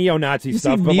like neo-Nazi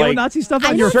stuff, but neo-Nazi stuff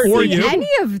on your For You? I don't see any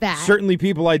of that. Certainly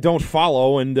people I don't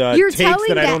follow and you're takes telling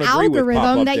that I don't the agree with pop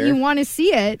algorithm up that there. you want to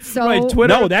see it, so... Right,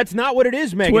 Twitter, no, that's not what it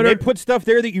is, Megan. They put stuff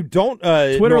there that you don't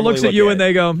Twitter looks at you and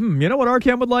they go, you know what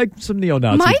Arcan would like? Some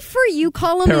neo-Nazi My For You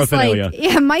column is like...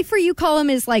 Yeah, my For You column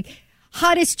is like...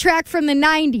 Hottest track from the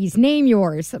 90s, name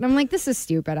yours. And I'm like, this is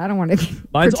stupid. I don't want to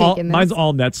partake in this. Mine's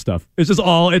all Nets stuff. It's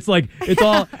all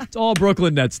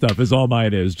Brooklyn Nets stuff is all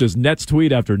mine is. Just Nets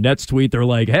tweet after Nets tweet. They're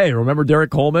like, hey, remember Derek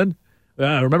Coleman?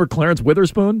 Remember Clarence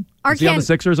Witherspoon? Is he on the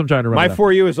Sixers? I'm trying to remember. My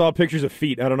For You is all pictures of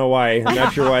feet. I don't know why. I'm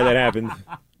not sure why that happened.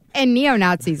 And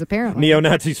neo-Nazis, apparently.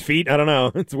 Neo-Nazis' feet? I don't know.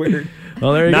 It's weird.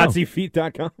 Well, there you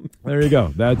NaziFeet.com. There you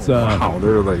go. That's wow,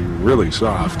 they're like really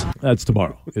soft. That's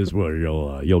tomorrow is where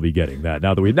you'll be getting that.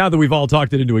 Now that we've all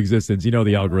talked it into existence, you know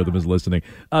the algorithm is listening.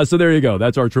 So there you go.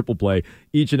 That's our triple play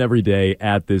each and every day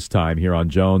at this time here on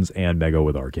Jones and Mego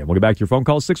with Arcan. We'll get back to your phone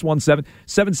calls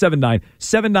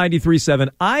 617-779-7937.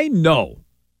 I know,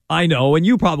 and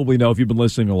you probably know if you've been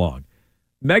listening along.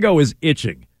 Mego is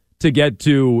itching to get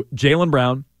to Jaylen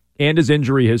Brown and his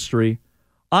injury history.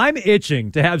 I'm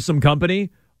itching to have some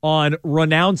company on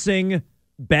renouncing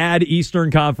bad Eastern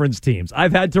Conference teams.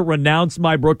 I've had to renounce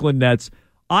my Brooklyn Nets.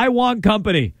 I want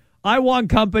company.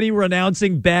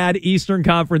 Renouncing bad Eastern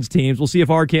Conference teams. We'll see if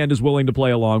Arcan is willing to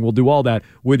play along. We'll do all that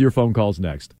with your phone calls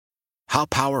next. How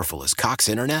powerful is Cox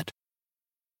Internet?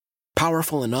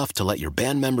 Powerful enough to let your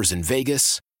band members in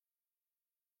Vegas,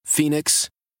 Phoenix,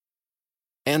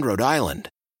 and Rhode Island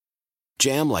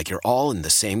jam like you're all in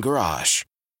the same garage.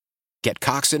 Get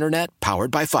Cox Internet powered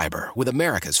by fiber with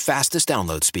America's fastest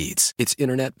download speeds. It's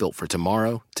internet built for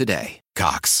tomorrow, today.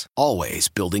 Cox, always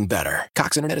building better.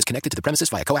 Cox Internet is connected to the premises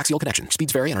via coaxial connection.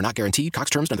 Speeds vary and are not guaranteed. Cox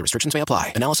terms and other restrictions may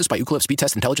apply. Analysis by Ookla of Speed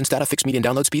Test Intelligence Data. Fixed median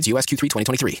download speeds. US Q3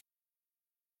 2023.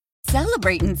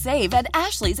 Celebrate and save at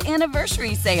Ashley's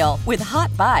Anniversary Sale. With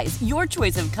Hot Buys, your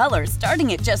choice of colors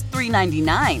starting at just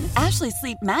 $3.99. Ashley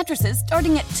Sleep mattresses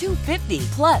starting at $2.50.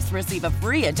 Plus, receive a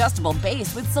free adjustable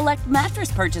base with select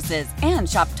mattress purchases. And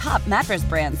shop top mattress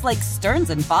brands like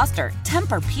Stearns & Foster,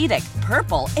 Tempur-Pedic,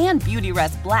 Purple, and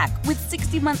Beautyrest Black with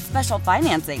 60-month special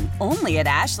financing. Only at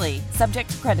Ashley. Subject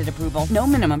to credit approval. No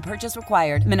minimum purchase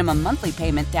required. Minimum monthly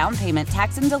payment, down payment,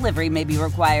 tax, and delivery may be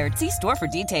required. See store for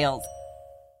details.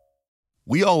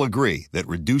 We all agree that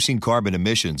reducing carbon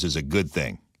emissions is a good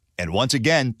thing. And once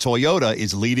again, Toyota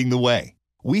is leading the way.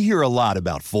 We hear a lot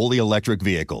about fully electric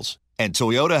vehicles, and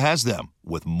Toyota has them,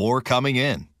 with more coming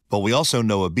in. But we also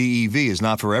know a BEV is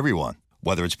not for everyone,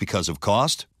 whether it's because of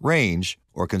cost, range,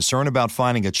 or concern about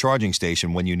finding a charging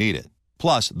station when you need it.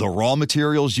 Plus, the raw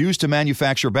materials used to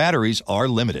manufacture batteries are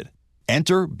limited.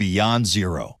 Enter Beyond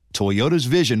Zero, Toyota's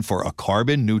vision for a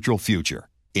carbon-neutral future.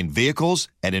 In vehicles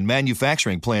and in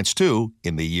manufacturing plants, too,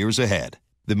 in the years ahead.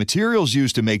 The materials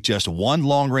used to make just one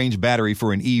long-range battery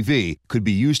for an EV could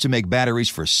be used to make batteries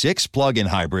for 6 plug-in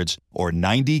hybrids or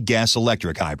 90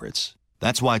 gas-electric hybrids.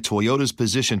 That's why Toyota's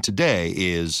position today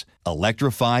is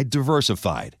electrified,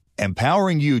 diversified,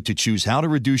 empowering you to choose how to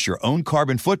reduce your own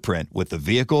carbon footprint with the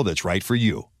vehicle that's right for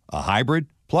you, a hybrid,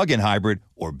 plug-in hybrid,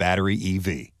 or battery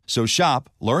EV. So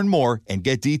shop, learn more, and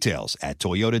get details at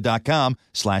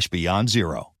toyota.com/beyond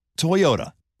zero.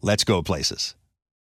 Toyota, let's go places.